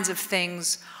those kinds of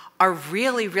things are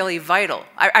really, really vital.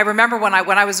 I remember when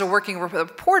I was a working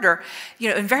reporter,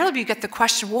 invariably you get the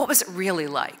question, what was it really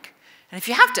like? And if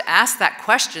you have to ask that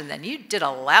question, then you did a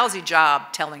lousy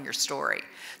job telling your story.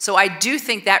 So I do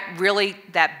think that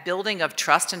that building of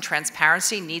trust and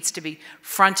transparency needs to be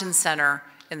front and center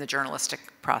in the journalistic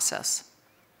process.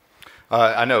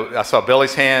 I know I saw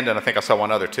Billy's hand, and I think I saw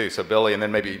one other too. So Billy, and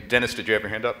then maybe Dennis, did you have your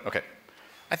hand up? Okay.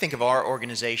 I think of our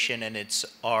organization, and it's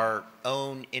our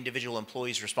own individual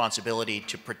employees' responsibility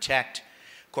to protect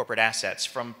corporate assets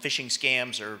from phishing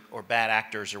scams or bad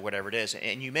actors or whatever it is.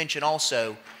 And you mentioned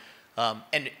also,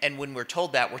 and when we're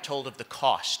told that, we're told of the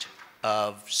cost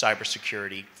of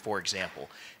cybersecurity, for example.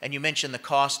 And you mentioned the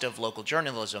cost of local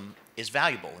journalism is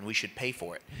valuable and we should pay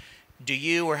for it. Do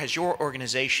you, or has your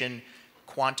organization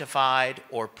quantified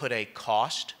or put a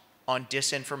cost on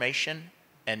disinformation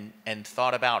and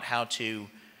thought about how to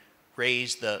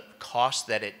raise the cost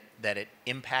that it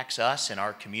impacts us and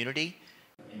our community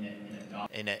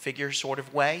in a figure sort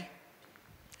of way?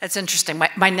 That's interesting.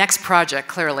 My next project,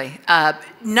 clearly,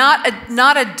 not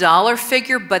a dollar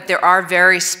figure, but there are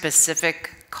very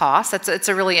specific costs. It's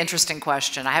a really interesting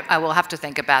question. I will have to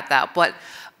think about that. But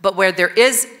where there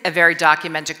is a very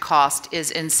documented cost is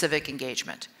in civic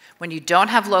engagement. When you don't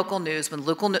have local news, when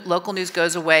local news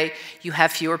goes away, you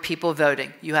have fewer people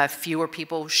voting. You have fewer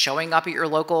people showing up at your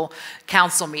local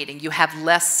council meeting. You have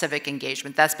less civic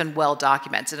engagement. That's been well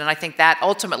documented. And I think that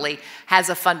ultimately has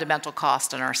a fundamental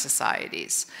cost in our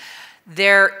societies.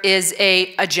 There is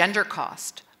a gender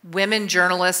cost. Women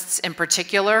journalists in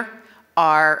particular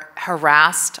are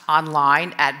harassed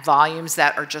online at volumes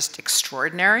that are just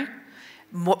extraordinary.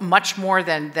 Much more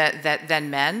than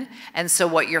men. And so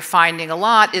what you're finding a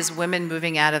lot is women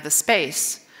moving out of the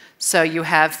space. So you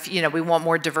have, we want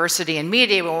more diversity in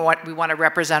media, we want to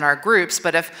represent our groups,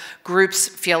 but if groups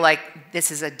feel like this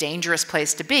is a dangerous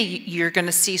place to be, you're going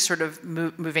to see sort of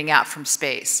moving out from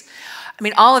space. I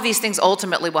mean, all of these things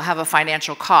ultimately will have a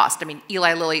financial cost. I mean,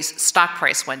 Eli Lilly's stock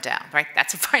price went down, right?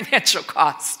 That's a financial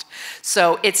cost.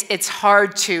 So it's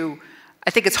hard to, I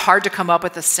think it's hard to come up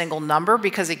with a single number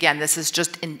because, again, this is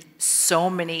just in so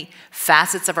many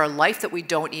facets of our life that we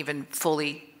don't even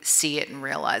fully see it and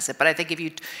realize it. But I think if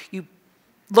you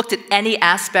looked at any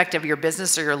aspect of your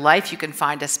business or your life, you can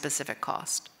find a specific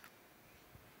cost.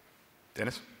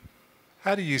 Dennis?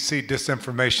 How do you see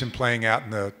disinformation playing out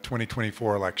in the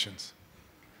 2024 elections?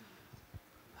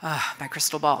 My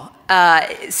crystal ball.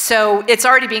 So it's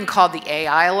already being called the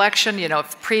AI election.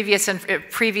 If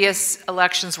previous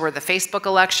elections were the Facebook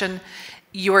election,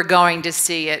 you are going to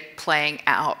see it playing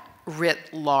out writ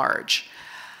large.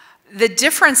 The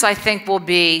difference, I think, will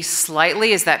be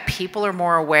slightly is that people are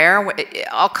more aware.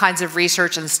 All kinds of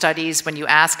research and studies, when you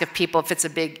ask if people, if it's a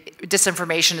big,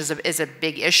 disinformation is a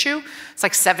big issue, it's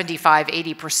like 75,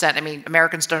 80%. I mean,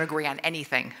 Americans don't agree on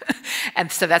anything.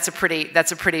 And so that's a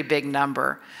pretty big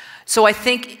number. So I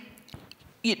think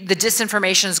the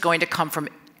disinformation is going to come from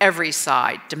every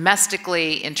side,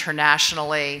 domestically,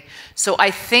 internationally. So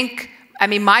I think, I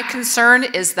mean, my concern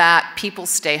is that people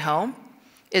stay home,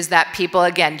 is that people,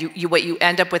 again, what you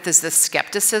end up with is this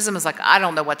skepticism, is like, I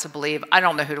don't know what to believe, I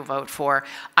don't know who to vote for,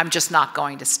 I'm just not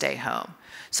going to stay home.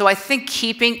 So I think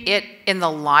keeping it in the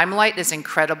limelight is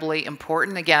incredibly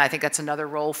important. Again, I think that's another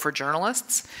role for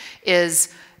journalists,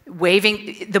 is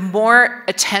the more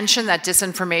attention that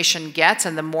disinformation gets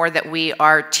and the more that we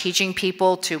are teaching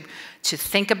people to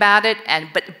think about it,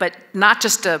 but not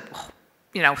just to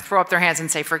throw up their hands and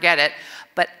say forget it,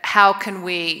 but how can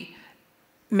we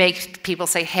make people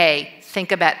say, hey,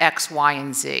 think about X, Y,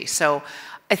 and Z. So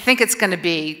I think it's going to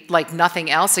be like nothing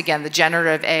else. Again, the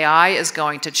generative AI is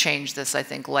going to change this, I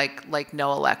think, like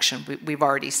no election. We've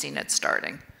already seen it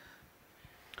starting.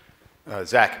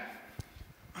 Zach.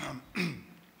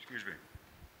 Excuse me.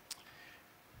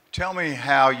 Tell me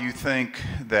how you think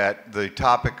that the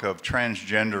topic of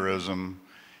transgenderism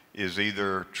is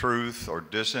either truth or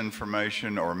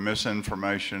disinformation or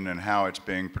misinformation, and how it's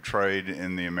being portrayed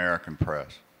in the American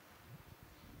press.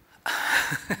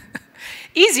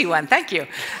 Easy one, thank you.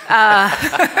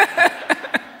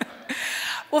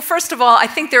 Well, first of all, I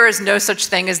think there is no such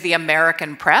thing as the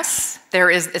American press.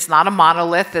 It's not a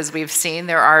monolith, as we've seen.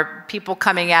 There are people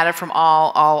coming at it from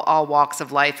all walks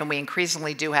of life, and we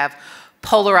increasingly do have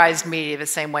polarized media the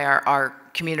same way our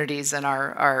communities and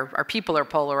our people are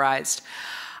polarized.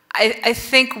 I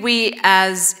think we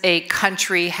as a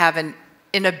country have an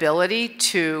inability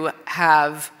to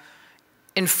have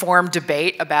informed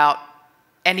debate about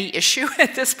any issue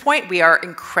at this point. We are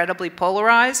incredibly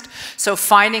polarized. So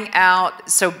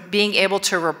being able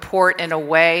to report in a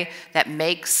way that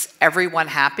makes everyone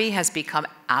happy has become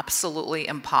absolutely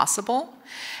impossible.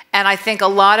 And I think a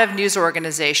lot of news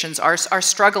organizations are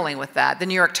struggling with that. The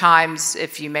New York Times,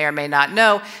 if you may or may not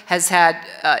know, has had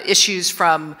issues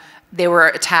from, they were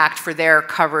attacked for their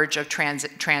coverage of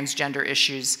transgender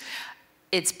issues.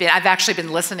 I've actually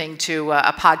been listening to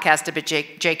a podcast about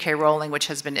J.K. Rowling, which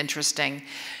has been interesting.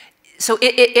 So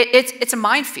it's a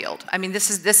minefield. I mean, this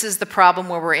is the problem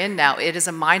where we're in now. It is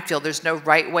a minefield. There's no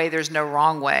right way, there's no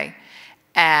wrong way.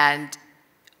 And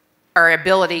our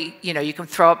ability, you can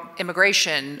throw up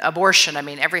immigration, abortion, I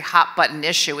mean, every hot button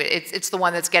issue, it's the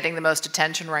one that's getting the most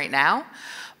attention right now.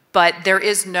 But there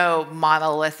is no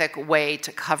monolithic way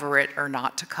to cover it or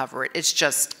not to cover it. It's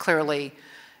just clearly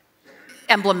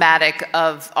emblematic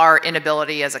of our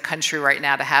inability as a country right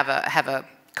now to have a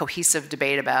cohesive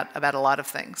debate about a lot of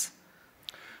things.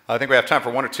 I think we have time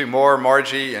for one or two more.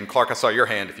 Margie and Clark, I saw your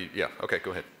hand. Yeah, okay,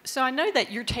 go ahead. So I know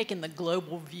that you're taking the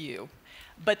global view,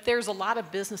 but there's a lot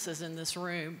of businesses in this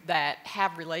room that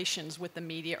have relations with the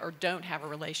media or don't have a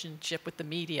relationship with the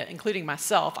media, including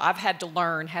myself. I've had to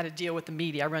learn how to deal with the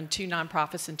media. I run 2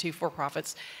 nonprofits and 2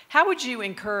 for-profits. How would you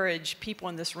encourage people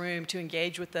in this room to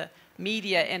engage with the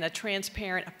media in a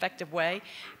transparent, effective way?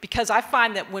 Because I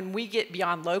find that when we get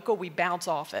beyond local, we bounce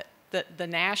off it. The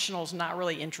national's not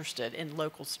really interested in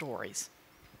local stories.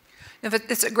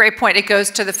 It's a great point. It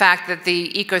goes to the fact that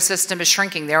the ecosystem is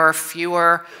shrinking. There are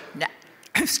fewer,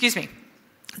 excuse me,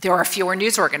 there are fewer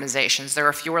news organizations. There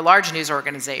are fewer large news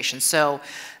organizations. So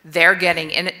they're getting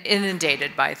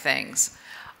inundated by things.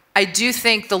 I do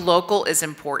think the local is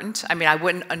important. I mean, I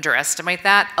wouldn't underestimate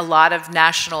that. A lot of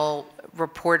national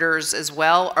reporters as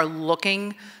well are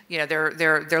looking,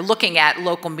 they're looking at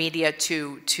local media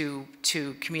to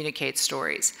communicate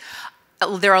stories.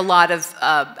 There are a lot of,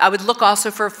 I would look also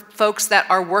for folks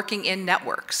that are working in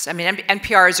networks. I mean,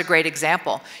 NPR is a great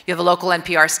example. You have a local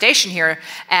NPR station here,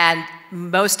 and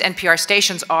most NPR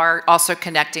stations are also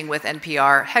connecting with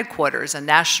NPR headquarters and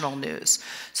national news.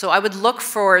 So I would look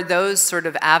for those sort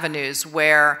of avenues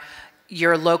where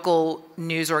your local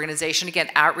news organization, again,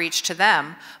 outreach to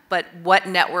them, but what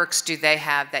networks do they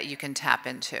have that you can tap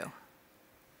into?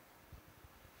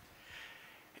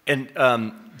 And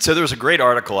so there was a great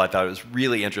article I thought it was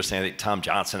really interesting. I think Tom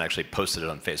Johnson actually posted it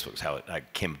on Facebook, is how I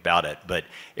came about it. But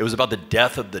it was about the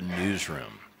death of the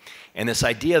newsroom. And this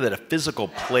idea that a physical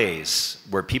place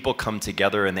where people come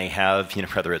together and they have,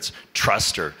 whether it's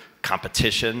trust or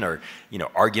competition or,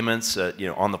 arguments,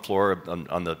 on the floor,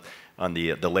 on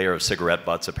the layer of cigarette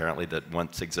butts apparently that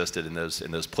once existed in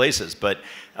those places, but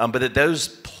that those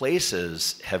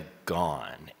places have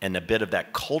gone, and a bit of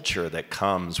that culture that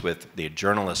comes with the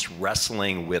journalists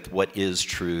wrestling with what is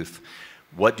truth,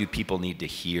 what do people need to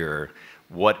hear,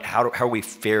 how are we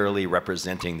fairly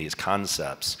representing these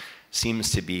concepts,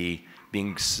 seems to be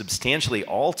being substantially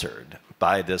altered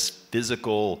by this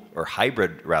physical or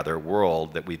hybrid rather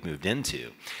world that we've moved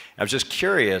into. I was just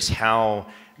curious how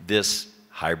this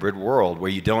hybrid world where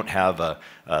you don't have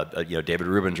David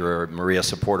Rubinger or Maria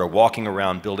Supporter walking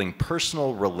around building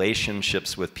personal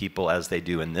relationships with people as they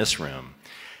do in this room,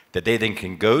 that they then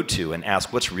can go to and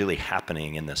ask what's really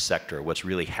happening in this sector, what's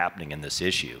really happening in this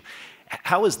issue.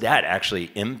 How is that actually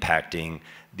impacting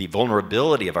the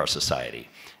vulnerability of our society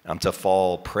to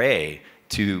fall prey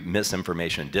to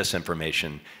misinformation,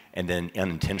 disinformation, and then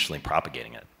unintentionally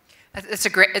propagating it? It's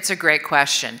a great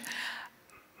question.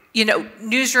 You know,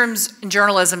 newsrooms and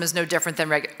journalism is no different than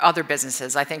other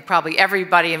businesses. I think probably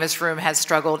everybody in this room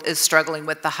is struggling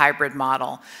with the hybrid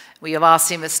model. We have all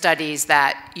seen the studies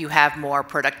that you have more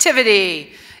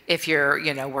productivity. If you're,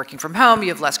 working from home, you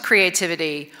have less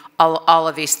creativity, all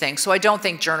of these things. So I don't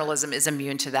think journalism is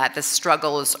immune to that. The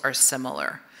struggles are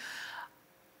similar.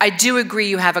 I do agree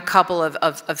you have a couple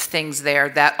of things there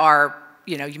that are,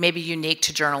 maybe unique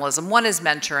to journalism. One is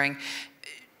mentoring.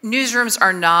 Newsrooms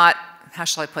are not, how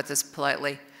shall I put this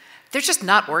politely? They're just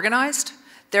not organized.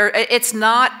 It's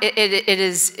not, it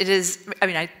is,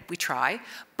 we try,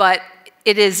 but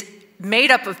it is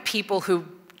made up of people who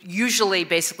usually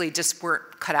basically just weren't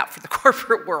cut out for the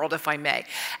corporate world, if I may.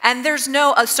 And there's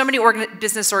so many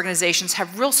business organizations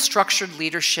have real structured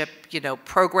leadership,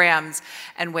 programs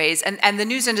and ways, and the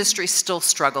news industry still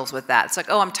struggles with that. It's like,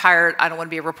 oh, I'm tired, I don't want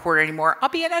to be a reporter anymore, I'll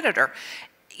be an editor.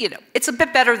 It's a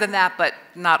bit better than that, but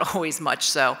not always much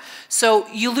so. So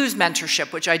you lose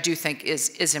mentorship, which I do think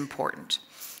is important.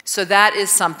 So that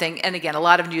is something, and again, a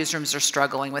lot of newsrooms are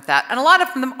struggling with that, and a lot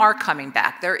of them are coming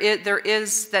back.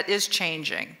 That is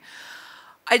changing.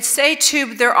 I'd say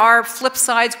too, there are flip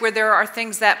sides where there are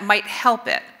things that might help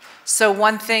it. So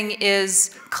one thing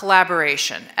is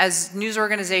collaboration. As news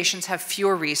organizations have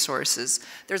fewer resources,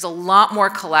 there's a lot more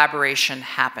collaboration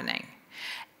happening.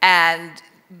 And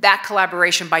that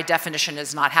collaboration, by definition,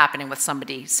 is not happening with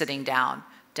somebody sitting down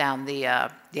the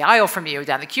aisle from you,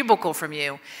 down the cubicle from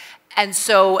you. And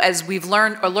so as we've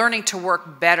learning to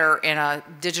work better in a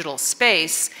digital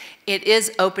space, it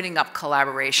is opening up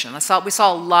collaboration. We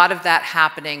saw a lot of that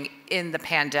happening in the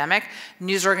pandemic.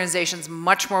 News organizations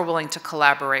much more willing to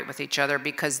collaborate with each other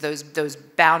because those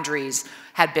boundaries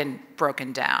had been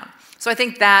broken down. So I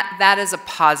think that is a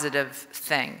positive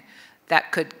thing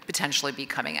that could potentially be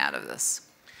coming out of this.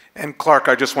 And Clark,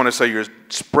 I just want to say you're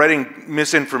spreading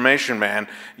misinformation, man.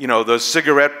 Those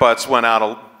cigarette butts went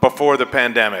out before the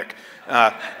pandemic,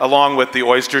 along with the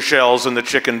oyster shells and the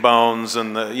chicken bones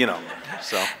and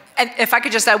so. And if I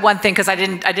could just add one thing, because I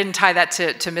didn't tie that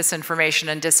to misinformation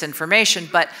and disinformation,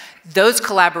 but those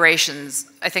collaborations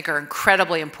I think are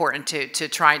incredibly important to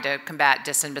trying to combat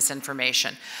dis and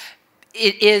misinformation.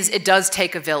 It does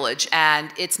take a village,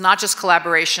 and it's not just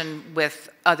collaboration with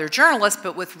other journalists,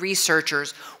 but with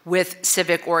researchers, with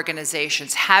civic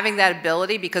organizations, having that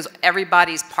ability because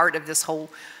everybody's part of this whole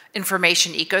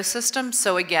information ecosystem.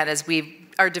 So again, as we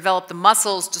are developed the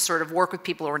muscles to sort of work with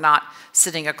people who are not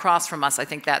sitting across from us, I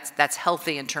think that's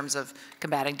healthy in terms of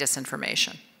combating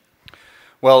disinformation.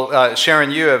 Well, Sharon,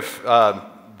 you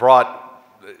have brought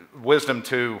wisdom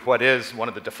to what is one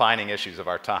of the defining issues of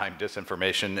our time,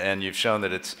 disinformation, and you've shown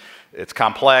that it's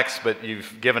complex, but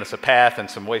you've given us a path and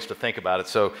some ways to think about it.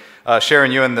 So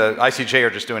Sharon, you and the ICJ are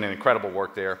just doing an incredible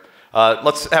work there.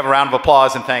 Let's have a round of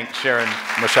applause and thank Sharon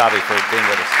Moshavi for being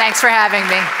with us. Thanks for having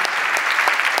me.